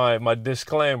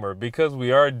disclaimer, because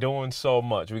we are doing so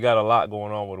much. We got a lot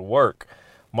going on with work.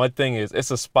 my thing is,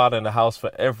 it's a spot in the house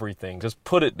for everything. Just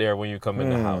put it there when you come in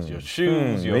the house. Your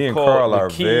shoes, your Me and coat, Carl the are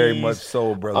keys. very much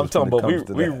soul brothers. I'm talking when it about comes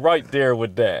to we that. right there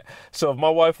with that. So if my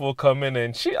wife will come in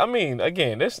and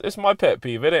again, it's my pet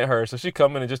peeve. It ain't her. So she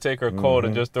come in and just take her coat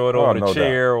and just throw it over the no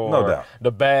chair doubt. No or doubt.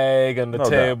 the bag and the No doubt.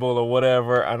 table or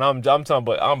whatever. And I'm talking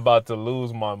about I'm about to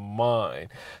lose my mind.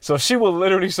 So she will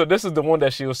literally. So this is the one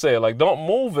that she will say, like, don't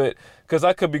move it because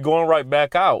I could be going right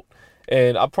back out.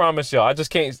 And I promise y'all,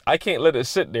 I can't let it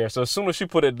sit there. So as soon as she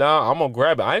put it down, I'm gonna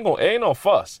grab it. Ain't no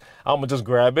fuss. I'm gonna just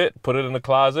grab it, put it in the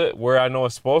closet where I know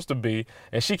it's supposed to be,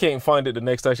 and she can't find it the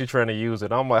next time she's trying to use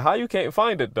it. I'm like, how you can't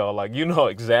find it though? Like, you know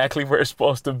exactly where it's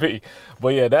supposed to be. But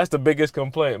yeah, that's the biggest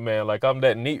complaint, man. Like, I'm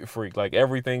that neat freak. Like,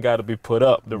 everything got to be put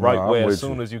up the right way as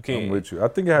soon as you can. I'm with you. I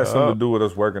think it has something to do with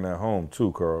us working at home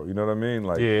too, Carl. You know what I mean?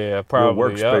 Like, yeah,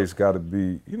 probably. Your workspace got to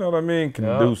be, you know what I mean,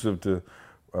 conducive to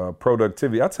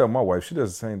productivity. I tell my wife, she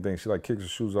does the same thing. She like kicks her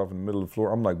shoes off in the middle of the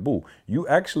floor. I'm like, boo, you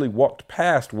actually walked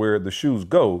past where the shoes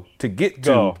go to get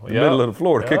to the middle of the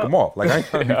floor to kick them off. Like, I ain't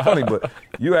trying to be funny, but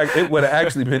it would have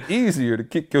actually been easier to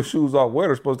kick your shoes off where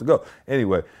they're supposed to go.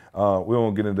 Anyway, we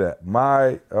won't get into that.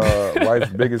 My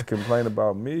wife's biggest complaint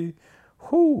about me,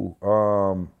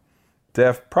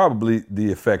 probably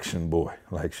the affection boy.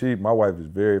 Like, my wife is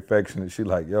very affectionate. She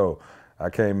like, yo, I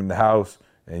came in the house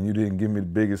and you didn't give me the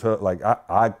biggest hug. Like,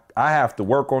 I have to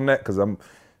work on that because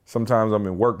sometimes I'm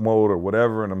in work mode or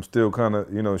whatever, and I'm still kind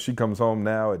of, you know, she comes home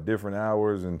now at different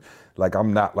hours, and like,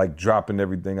 I'm not like dropping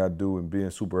everything I do and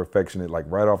being super affectionate like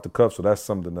right off the cuff. So that's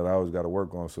something that I always got to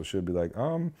work on. So she'll be like,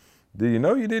 do you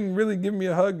know you didn't really give me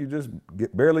a hug? You just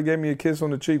barely gave me a kiss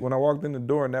on the cheek when I walked in the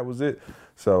door, and that was it.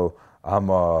 So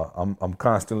I'm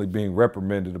constantly being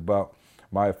reprimanded about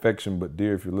my affection, but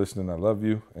dear, if you're listening, I love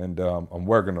you, and I'm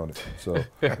working on it. So,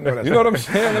 you know what I'm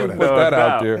saying? Let me put that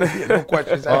out there. Yeah, no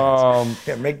questions asked.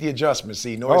 Yeah, make the adjustments.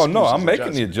 See, no excuses. Oh no, I'm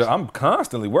making the adjustment. I'm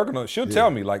constantly working on it. She'll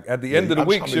tell me, like, at the end of the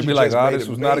week, she'll be like, this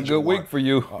was not a good week for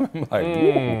you. I'm like,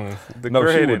 the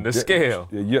grading, the scale.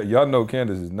 Y'all know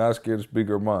Candace is not scared to speak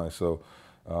her mind, so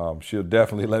she'll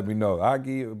definitely let me know. I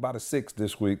give you about a 6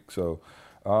 this week, so.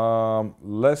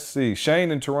 Let's see.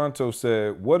 Shane in Toronto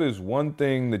said, what is one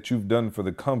thing that you've done for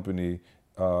the company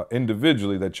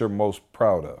individually that you're most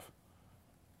proud of?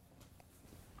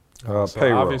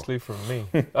 Payroll. Obviously for me.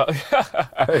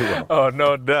 Oh,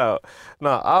 no doubt.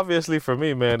 No, obviously for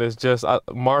me, man, it's just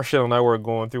Marshall and I were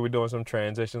we're doing some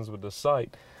transitions with the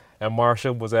site. And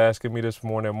Marshall was asking me this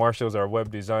morning. Marshall's our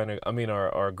web designer.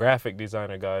 Our graphic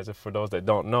designer, guys, for those that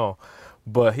don't know.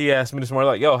 But he asked me this morning,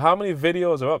 like, yo, how many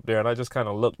videos are up there? And I just kind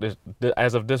of looked.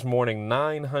 As of this morning,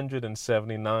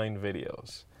 979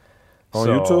 videos. On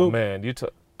YouTube? Man,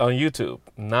 on YouTube,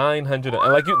 900.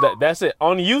 And like that's it.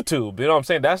 On YouTube, you know what I'm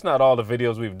saying? That's not all the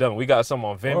videos we've done. We got some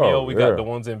on Vimeo. We got the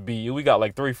ones in BU. We got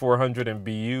like 300-400 in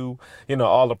BU. You know,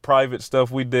 all the private stuff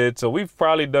we did. So we've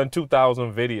probably done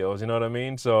 2,000 videos. You know what I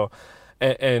mean? So.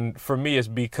 And for me, it's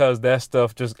because that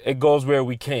stuff it goes where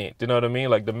we can't. You know what I mean?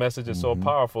 Like, the message is so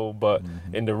powerful, but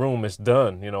in the room, it's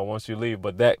done, you know, once you leave.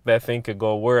 But that thing could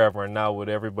go wherever. And now with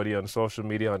everybody on social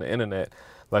media, on the internet,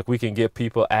 like, we can give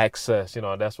people access. You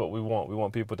know, that's what we want. We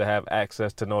want people to have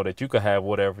access to know that you can have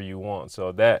whatever you want.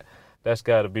 So that's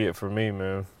got to be it for me,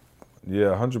 man. Yeah,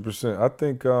 100%. I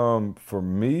think for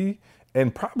me,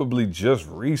 and probably just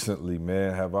recently,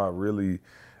 man, have I really,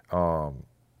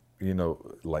 you know,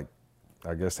 like,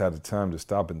 I guess had the time to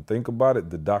stop and think about it.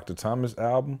 The Dr. Thomas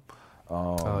album.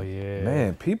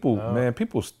 Man,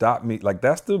 people stop me. Like,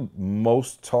 that's the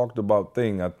most talked about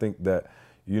thing I think that,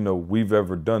 you know, we've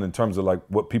ever done in terms of like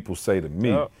what people say to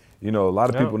me. You know, a lot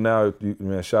of people now,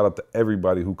 man, shout out to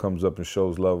everybody who comes up and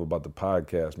shows love about the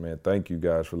podcast, man. Thank you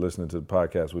guys for listening to the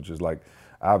podcast, which is like,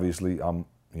 obviously I'm,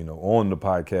 you know, on the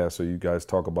podcast, so you guys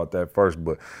talk about that first.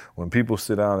 But when people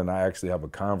sit down and I actually have a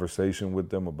conversation with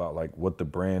them about like what the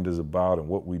brand is about and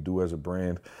what we do as a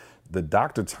brand, the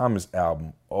Dr. Thomas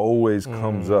album always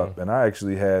comes up. And I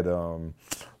actually had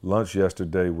lunch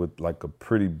yesterday with like a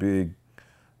pretty big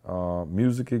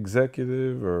music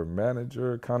executive or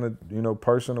manager kind of, you know,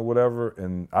 person or whatever.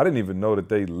 And I didn't even know that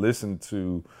they listened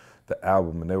to the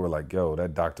album, and they were like, yo,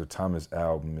 that Dr. Thomas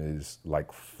album is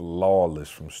like flawless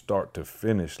from start to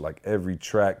finish, like every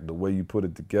track, the way you put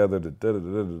it together, the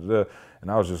da-da-da-da-da-da. And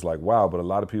I was just like, wow, but a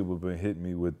lot of people have been hitting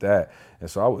me with that. And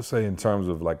so I would say in terms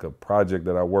of like a project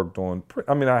that I worked on,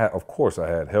 I mean, of course I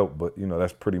had help, but you know,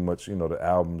 that's pretty much, you know, the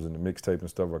albums and the mixtape and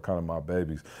stuff are kind of my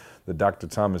babies. The Dr.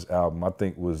 Thomas album, I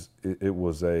think was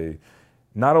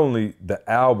not only the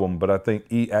album, but I think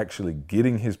actually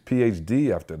getting his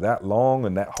PhD after that long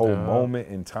and that whole moment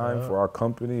in time for our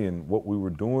company and what we were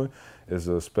doing is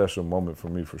a special moment for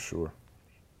me for sure.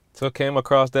 So I came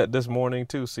across that this morning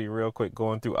too. See, real quick,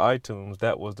 going through iTunes,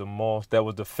 that was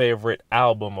the favorite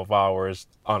album of ours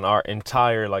on our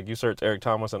entire, like you search Eric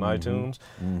Thomas on iTunes,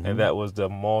 and that was the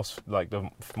most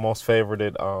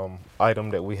favorited item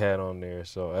that we had on there.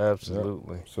 So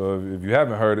absolutely. Yep. So if you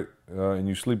haven't heard it and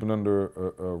you're sleeping under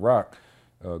a rock,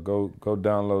 go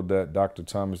download that Dr.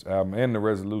 Thomas album and The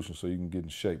Resolution so you can get in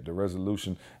shape. The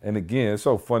Resolution, and again, it's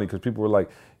so funny because people were like,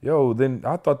 yo, then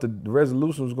I thought the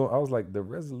Resolution was going, I was like, The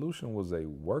Resolution was a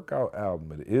workout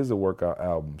album. It is a workout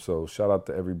album. So shout out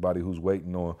to everybody who's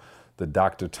waiting on the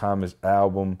Dr. Thomas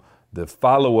album, the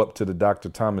follow-up to the Dr.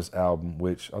 Thomas album,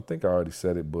 which I think I already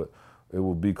said it, but it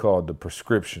will be called The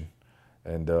Prescription.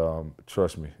 And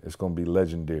trust me, it's going to be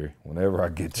legendary. Whenever I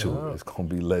get to it, it's going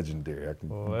to be legendary. I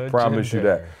can promise you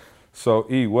that. So,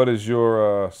 E, what is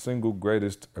your single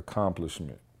greatest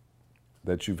accomplishment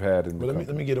that you've had in the company?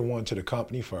 Let me get one to the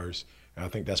company first. And I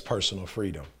think that's personal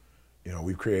freedom. You know,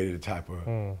 we've created a type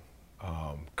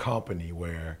of company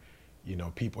where, you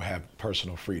know, people have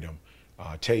personal freedom.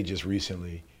 Tay just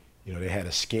recently, you know, they had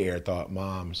a scare, thought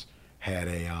moms had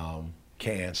a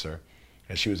cancer.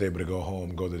 And she was able to go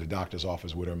home, go to the doctor's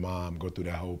office with her mom, go through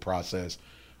that whole process.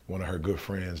 One of her good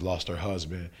friends lost her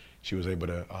husband. She was able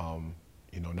to,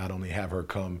 you know, not only have her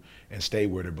come and stay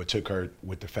with her, but took her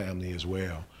with the family as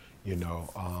well. You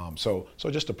know, so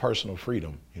just a personal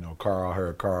freedom. You know, I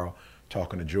heard Carl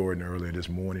talking to Jordan earlier this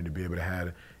morning to be able to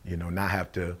have, you know, not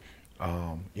have to,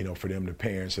 you know, for them, the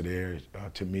parents are there,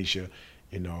 Tamisha,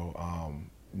 you know,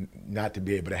 not to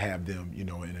be able to have them, you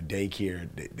know, in a daycare.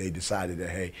 They decided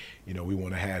that, hey, you know, we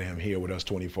want to have him here with us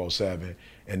 24/7,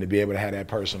 and to be able to have that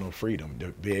personal freedom, to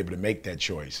be able to make that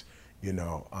choice, you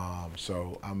know.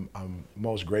 So I'm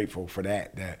most grateful for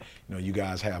that, you know, you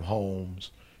guys have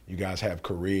homes, you guys have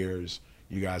careers,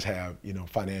 you guys have, you know,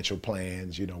 financial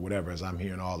plans, you know, whatever, as I'm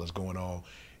hearing all that's going on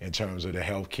in terms of the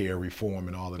healthcare reform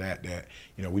and all of that,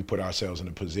 you know, we put ourselves in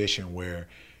a position where,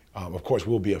 of course,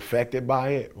 we'll be affected by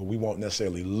it, but we won't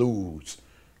necessarily lose,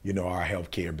 you know, our health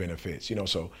care benefits. You know,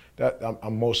 so that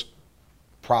I'm most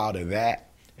proud of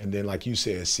that. And then, like you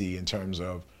said, C, in terms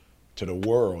of to the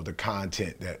world, the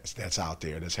content that's out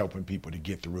there that's helping people to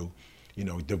get through, you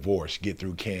know, divorce, get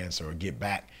through cancer, or get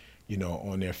back, you know,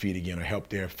 on their feet again, or help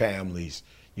their families,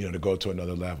 you know, to go to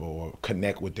another level, or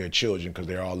connect with their children because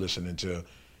they're all listening to,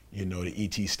 you know, the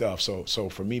ET stuff. So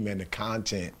for me, man, the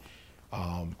content.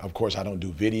 Of course, I don't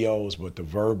do videos, but the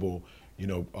verbal, you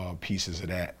know, pieces of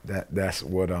that's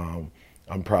what I'm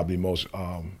probably most,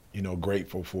 you know,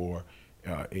 grateful for.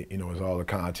 You know, is all the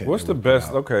content. What's the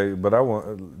best? Okay, but I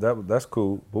want that's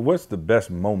cool. But what's the best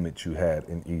moment you had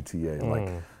in ETA? Like,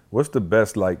 what's the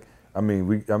best? Like, I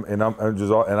mean, I'm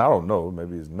just, and I don't know.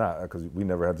 Maybe it's not because we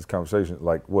never had this conversation.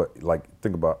 Like, what? Like,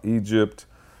 think about Egypt.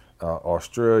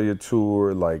 Australia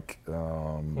tour, like,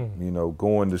 you know,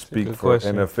 going to speak for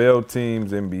NFL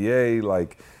teams, NBA,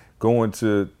 like going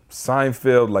to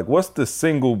Seinfeld. Like, what's the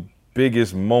single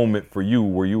biggest moment for you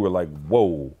where you were like,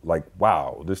 whoa, like,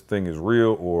 wow, this thing is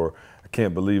real, or I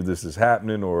can't believe this is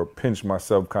happening, or pinch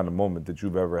myself kind of moment that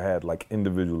you've ever had, like,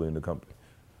 individually in the company?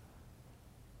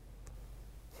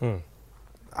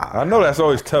 I know that's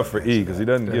always tough for E because he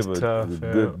doesn't give a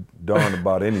good darn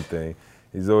about anything.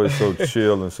 He's always so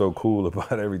chill and so cool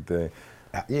about everything.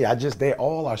 Yeah, they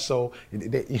all are so, you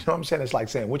know what I'm saying? It's like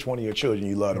saying which one of your children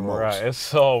you love the most. Right, it's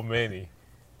so many.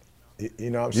 You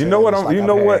know what I'm saying? You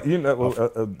know what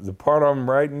the part I'm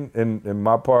writing in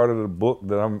my part of the book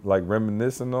that I'm like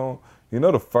reminiscing on, you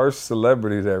know, the first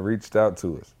celebrity that reached out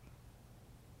to us.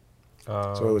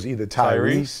 So it was either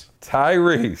Tyrese.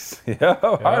 Yeah,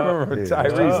 I remember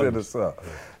Tyrese hit us up.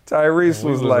 Tyrese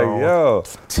was like, yo,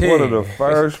 one of the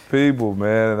first people,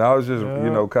 man. And I was just, you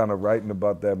know, kind of writing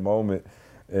about that moment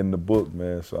in the book,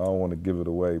 man. So I don't want to give it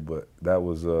away, but that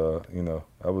was, you know,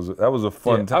 that was a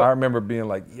fun time. I remember being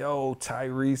like, yo,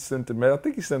 Tyrese sent it, man. I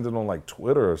think he sent it on like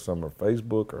Twitter or something, or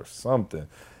Facebook or something.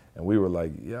 And we were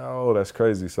like, yo, that's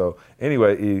crazy. So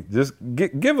anyway, E, just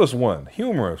give us one.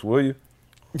 Humor us, will you?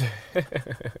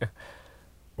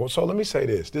 Well, so let me say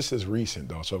this. This is recent,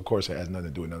 though. So, of course, it has nothing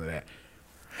to do with none of that.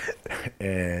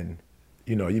 And,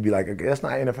 you know, you'd be like, okay, that's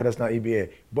not NFL, that's not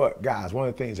EBA. But, guys, one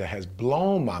of the things that has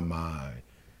blown my mind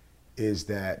is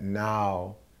that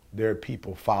now there are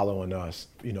people following us,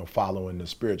 you know, following the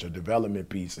spiritual development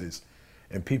pieces,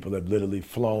 and people have literally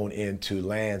flown into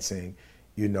Lansing,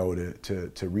 you know,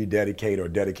 to rededicate or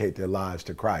dedicate their lives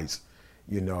to Christ,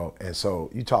 you know. And so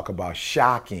you talk about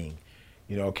shocking,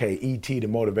 you know, okay, E.T. the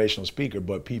motivational speaker,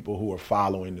 but people who are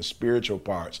following the spiritual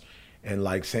parts and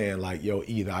like saying like, yo,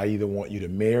 I either want you to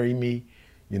marry me,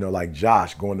 you know, like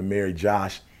Josh going to marry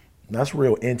Josh. That's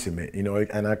real intimate, you know.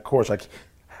 And of course,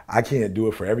 I can't do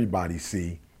it for everybody,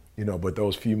 see, you know, but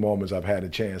those few moments I've had a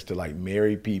chance to like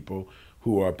marry people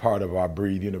who are part of our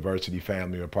Breathe University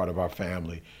family or part of our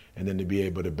family, and then to be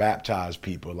able to baptize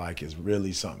people, like, is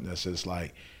really something that's just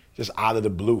like, just out of the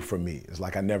blue for me. It's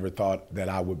like I never thought that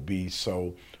I would be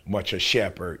so much a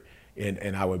shepherd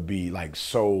and I would be like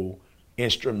so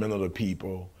instrumental to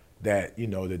people that, you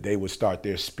know, that they would start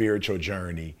their spiritual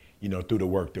journey, you know, through the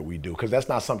work that we do. Because that's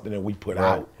not something that we put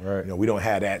out. Right. You know, we don't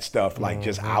have that stuff like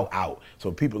just out.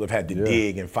 So people have had to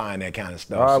dig and find that kind of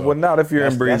stuff. So well, not if you're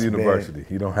in Breathe University. been,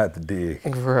 you don't have to dig.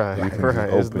 Right, You can right.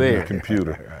 just It's open there. your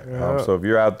computer. So if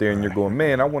you're out there and you're going,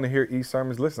 man, I want to hear E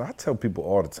sermons. Listen, I tell people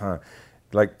all the time.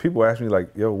 Like, people ask me, like,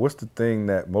 yo, what's the thing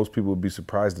that most people would be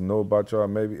surprised to know about y'all,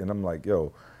 maybe? And I'm like,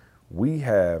 yo, we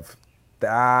have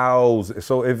thousands.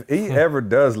 So if he ever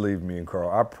does leave me and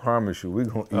Carl, I promise you, we're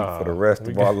going to eat for the rest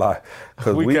of our life.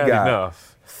 Because we got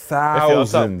enough.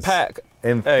 thousands and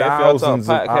thousands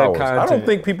of hours. I don't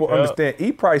think people understand.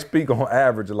 E probably speak on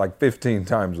average of like 15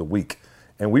 times a week.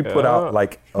 And we put out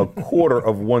like a quarter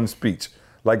of one speech.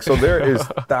 Like, so there is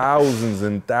thousands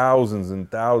and thousands and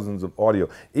thousands of audio.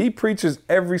 He preaches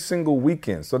every single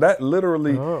weekend. So that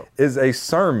literally is a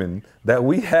sermon that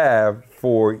we have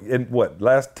for, in what,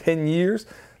 last 10 years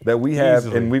that we have.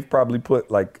 Easily. And we've probably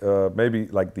put like, maybe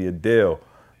like the Adele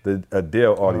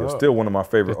audio, still one of my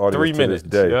favorite audios 3 to minutes,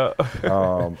 this day, yeah.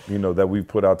 you know, that we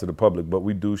put out to the public. But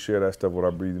we do share that stuff with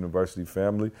our Breathe University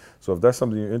family. So if that's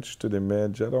something you're interested in,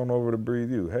 man, jet on over to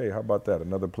Breathe U. Hey, how about that?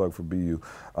 Another plug for BU.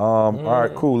 All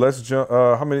right, cool. Let's jump.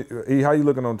 How you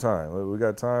looking on time? We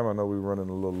got time? I know we're running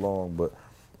a little long, but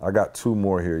I got 2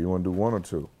 more here. You want to do 1 or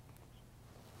 2?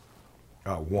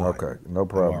 1. Okay, no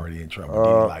problem. I'm already in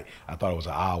trouble. Like, I thought it was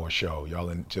an hour show. Y'all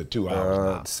into 2 hours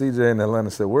now. CJ in Atlanta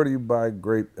said, where do you buy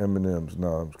grape M&Ms? No,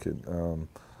 I'm just kidding.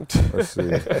 Let's see.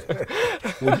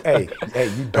 Well, hey,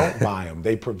 you don't buy them.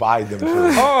 They provide them for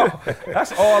you.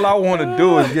 That's all I want to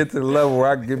do is get to the level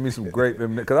where I can get me some grape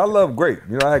M&Ms. Because I love grape.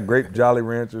 You know, I had grape Jolly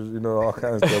Ranchers, you know, all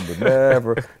kinds of stuff, but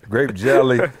never grape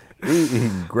jelly.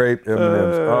 Eating grape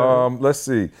M&Ms. Let's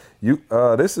see.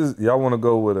 Y'all want to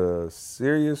go with a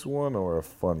serious one or a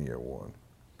funnier one?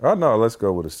 Oh no, let's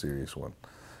go with a serious one.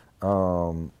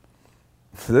 That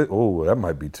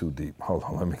might be too deep. Hold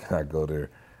on, let me not go there.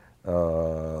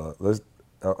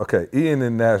 Okay, Ian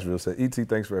in Nashville said, E.T.,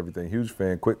 thanks for everything. Huge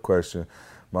fan. Quick question.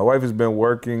 My wife has been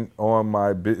working on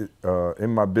in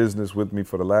my business with me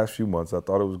for the last few months. I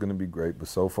thought it was going to be great, but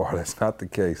so far that's not the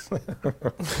case.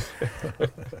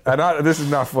 And this is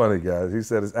not funny, guys. He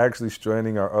said it's actually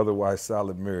straining our otherwise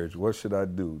solid marriage. What should I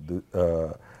do?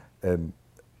 And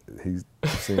he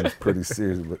seems pretty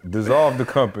serious. But dissolve the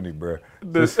company, bro.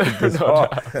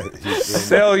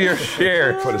 Sell your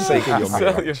share For the sake of your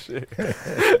Sell marriage. your shit.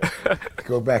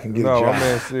 Go back and get a No, job. my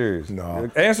man's serious.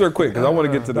 No. Answer it quick, because I want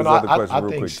to get to this other question I real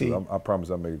think, quick. see- I promise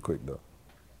I'll make it quick, though.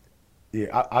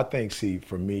 Yeah, I think, see,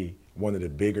 for me, one of the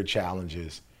bigger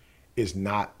challenges is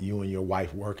not you and your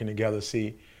wife working together.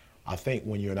 See, I think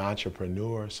when you're an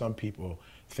entrepreneur, some people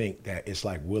think that it's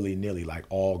like willy-nilly, like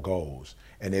all goes,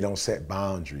 and they don't set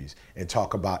boundaries and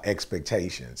talk about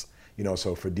expectations. You know,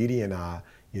 so for Didi and I,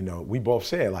 you know, we both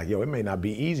said like, yo, it may not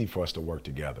be easy for us to work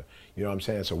together. You know what I'm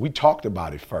saying? So we talked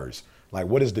about it first. Like,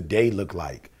 what does the day look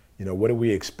like? You know, what are we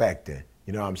expecting?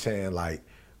 You know what I'm saying? Like,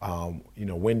 you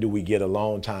know, when do we get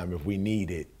alone time if we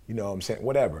need it? You know what I'm saying?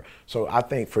 Whatever. So I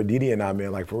think for Didi and I,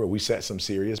 man, like for real, we set some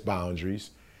serious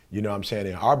boundaries. You know what I'm saying?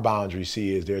 And our boundary,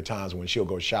 see, is there are times when she'll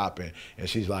go shopping and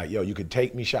she's like, yo, you could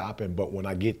take me shopping, but when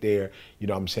I get there, you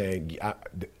know what I'm saying,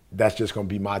 that's just gonna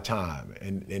be my time.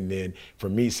 And then for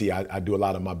me, see, I do a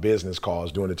lot of my business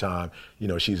calls during the time, you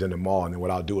know, she's in the mall, and then what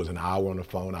I'll do is an hour on the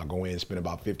phone, I'll go in, spend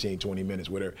about 15, 20 minutes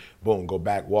with her, boom, go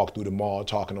back, walk through the mall,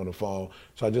 talking on the phone.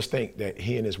 So I just think that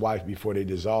he and his wife, before they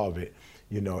dissolve it,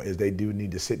 you know, is they do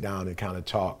need to sit down and kind of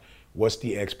talk. What's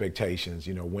the expectations?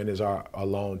 You know, when is our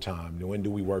alone time? When do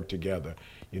we work together?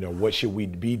 You know, what should we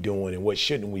be doing and what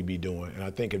shouldn't we be doing? And I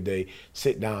think if they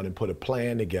sit down and put a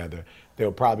plan together,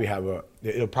 it'll probably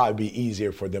be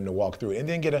easier for them to walk through it. And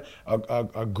then get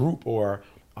a group or,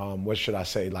 what should I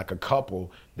say, like a couple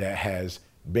that has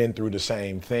been through the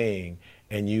same thing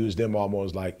and use them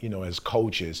almost like, you know, as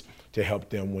coaches to help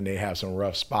them when they have some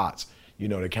rough spots, you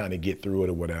know, to kind of get through it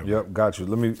or whatever. Yep, got you.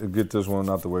 Let me get this one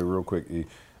out the way real quick, E.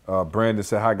 Brandon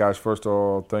said, hi, guys. First of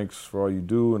all, thanks for all you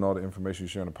do and all the information you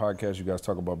share on the podcast. You guys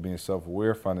talk about being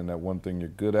self-aware, finding that one thing you're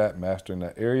good at, mastering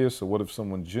that area. So what if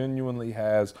someone genuinely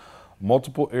has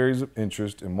multiple areas of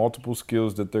interest and multiple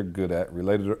skills that they're good at,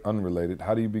 related or unrelated?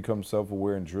 How do you become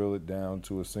self-aware and drill it down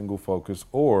to a single focus?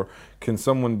 Or can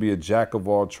someone be a jack of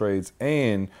all trades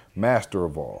and master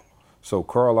of all? So,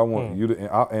 Carl, I want you to, and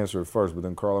I'll answer it first, but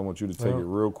then, Carl, I want you to take it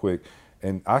real quick.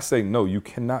 And I say, no, you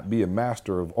cannot be a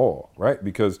master of all, right?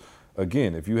 Because,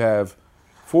 again, if you have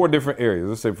 4 different areas,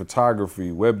 let's say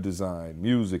photography, web design,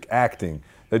 music, acting,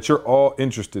 that you're all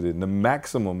interested in, the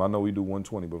maximum, I know we do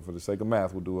 120, but for the sake of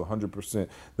math, we'll do 100%.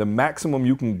 The maximum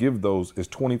you can give those is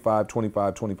 25,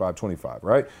 25, 25, 25,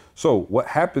 right? So what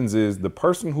happens is the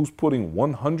person who's putting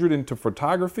 100 into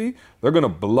photography, they're gonna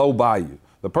blow by you.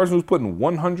 The person who's putting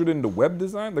 100 into web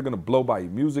design, they're gonna blow by you.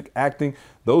 Music, acting,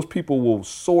 those people will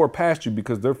soar past you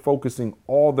because they're focusing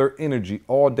all their energy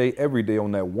all day, every day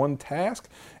on that one task,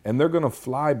 and they're gonna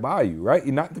fly by you, right?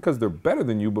 Not because they're better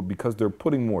than you, but because they're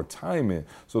putting more time in.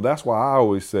 So that's why I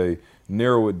always say,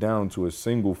 narrow it down to a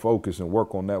single focus and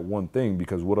work on that one thing,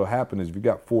 because what'll happen is if you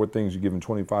got 4 things you're giving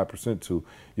 25% to,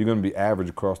 you're gonna be average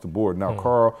across the board. Now,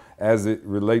 Carl, as it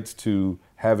relates to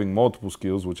having multiple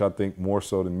skills, which I think more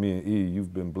so than me and E,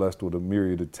 you've been blessed with a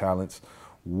myriad of talents.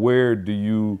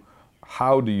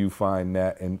 How do you find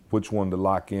that, and which one to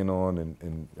lock in on?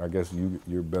 And I guess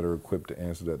you're better equipped to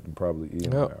answer that than probably E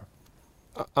and I are.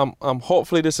 I'm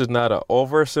hopefully this is not an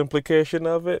oversimplification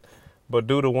of it, but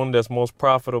do the one that's most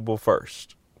profitable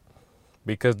first,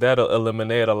 because that'll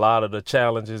eliminate a lot of the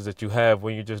challenges that you have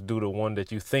when you just do the one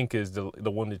that you think is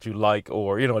the one that you like,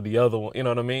 or, you know, the other one, you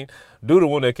know what I mean? Do the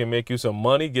one that can make you some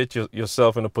money, get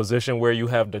yourself in a position where you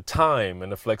have the time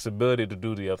and the flexibility to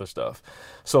do the other stuff.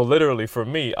 So literally for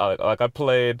me, I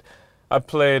played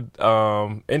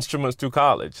instruments through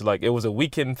college. Like, it was a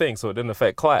weekend thing, so it didn't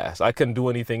affect class. I couldn't do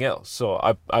anything else. So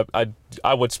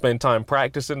I would spend time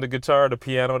practicing the guitar, the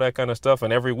piano, that kind of stuff.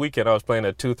 And every weekend I was playing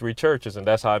at 2-3 churches, and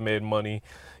that's how I made money,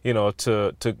 you know,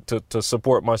 to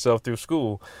support myself through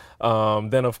school.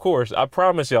 Then of course, I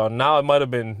promise y'all, now it might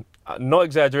have been, no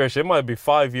exaggeration, it might be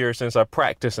 5 years since I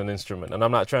practiced an instrument. And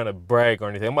I'm not trying to brag or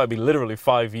anything. It might be literally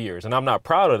 5 years. And I'm not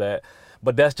proud of that,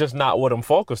 but that's just not what I'm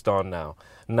focused on now.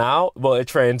 Now, well, it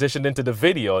transitioned into the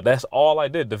video. That's all I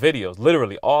did, the videos,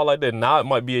 literally all I did. Now it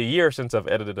might be a year since I've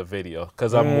edited a video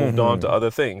because I've moved on to other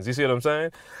things. You see what I'm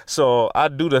saying? So I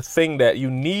do the thing that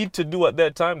you need to do at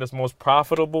that time that's most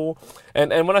profitable.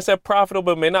 And when I say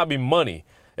profitable, it may not be money.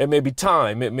 It may be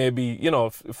time. It may be, you know,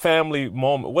 family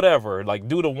moment, whatever. Like,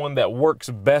 do the one that works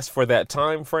best for that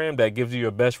time frame, that gives you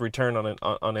your best return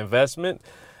on investment.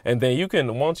 And then you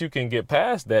can, once you can get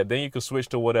past that, then you can switch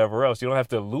to whatever else. You don't have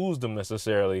to lose them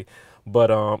necessarily. But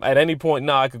at any point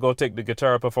now, I could go take the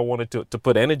guitar up if I wanted to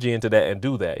put energy into that and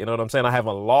do that. You know what I'm saying? I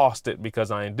haven't lost it because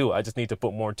I didn't do it. I just need to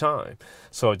put more time.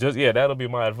 So just, yeah, that'll be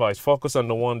my advice. Focus on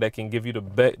the one that can give you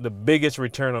the biggest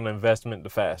return on investment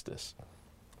the fastest.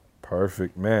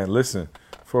 Perfect, man. Listen,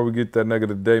 before we get that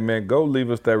nugget of the day, man, go leave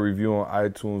us that review on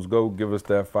iTunes. Go give us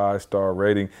that 5-star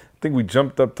rating. I think we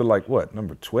jumped up to like, what,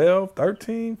 number 12,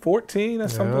 13, 14 or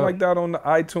something like that on the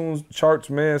iTunes charts,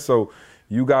 man. So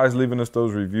you guys leaving us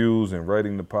those reviews and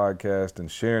rating the podcast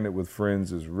and sharing it with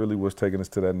friends is really what's taking us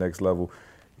to that next level.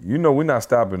 You know, we're not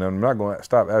stopping. I'm not going to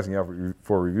stop asking y'all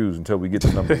for reviews until we get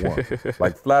to number 1.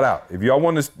 Like, flat out. If y'all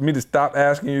want me to stop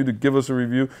asking you to give us a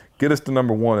review, get us to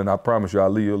number 1, and I promise you I'll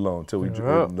leave you alone until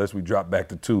unless we drop back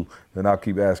to 2. Then I'll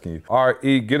keep asking you. All right,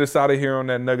 E, get us out of here on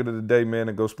that nugget of the day, man,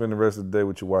 and go spend the rest of the day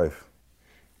with your wife.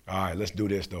 All right, let's do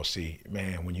this though. See,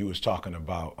 man, when you was talking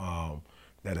about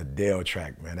that Adele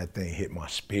track, man, that thing hit my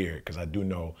spirit, because I do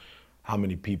know how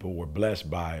many people were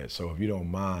blessed by it. So if you don't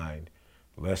mind,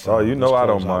 you know I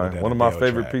don't mind. One of my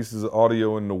favorite pieces of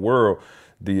audio in the world,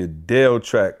 the Adele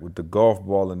track with the golf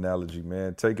ball analogy,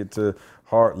 man. Take it to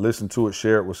heart, listen to it,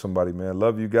 share it with somebody, man.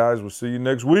 Love you guys. We'll see you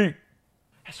next week.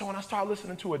 And so when I started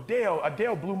listening to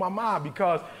Adele blew my mind,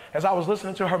 because as I was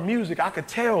listening to her music, I could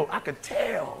tell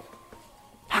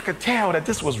that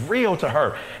this was real to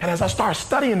her. And as I started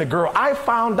studying the girl, I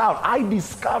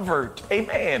discovered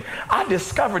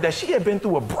that she had been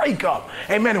through a breakup.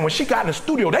 Amen. And when she got in the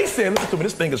studio, they said, listen to me,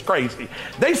 this thing is crazy.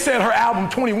 They said her album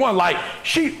 21, like,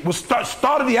 she was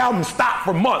started the album, stopped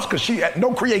for months because she had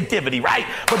no creativity, right?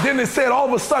 But then they said all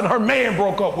of a sudden her man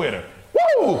broke up with her.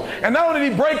 Woo! And not only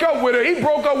did he break up with her, he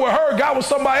broke up with her, got with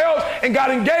somebody else, and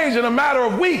got engaged in a matter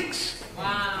of weeks.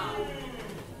 Wow.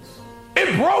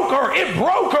 It broke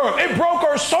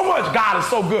her so much. God is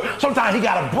so good. Sometimes he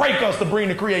got to break us to bring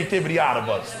the creativity out of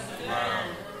us.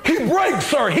 He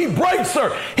breaks her. He breaks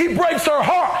her. He breaks her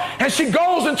heart. And she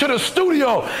goes into the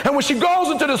studio. And when she goes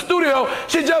into the studio,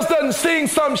 she just doesn't sing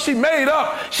something she made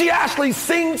up. She actually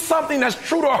sings something that's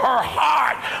true to her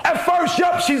heart. At first,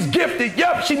 yep, she's gifted.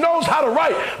 Yep, she knows how to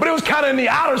write. But it was kind of in the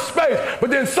outer space. But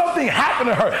then something happened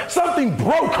to her. Something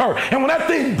broke her. And when that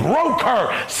thing broke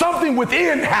her, something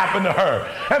within happened to her.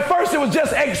 At first, it was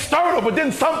just external. But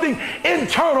then something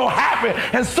internal happened.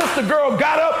 And Sister Girl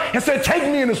got up and said, take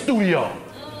me in the studio.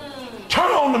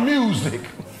 Turn on the music.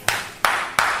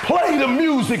 Play the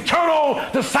music. Turn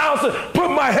on the sounds.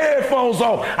 Put my headphones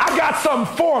on. I got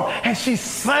something for him. And she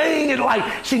sang it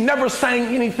like she never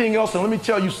sang anything else. And let me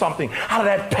tell you something. Out of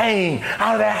that pain,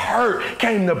 out of that hurt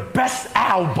came the best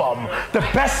album, the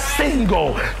best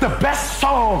single, the best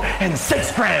song, and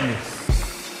 6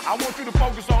 Grammys. I want you to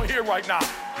focus on here right now.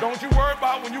 Don't you worry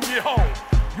about when you get home.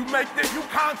 You make this, you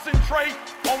concentrate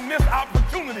on this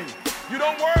opportunity. You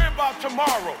don't worry about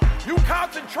tomorrow. You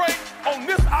concentrate on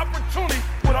this opportunity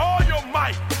with all your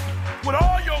might, with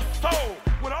all your soul.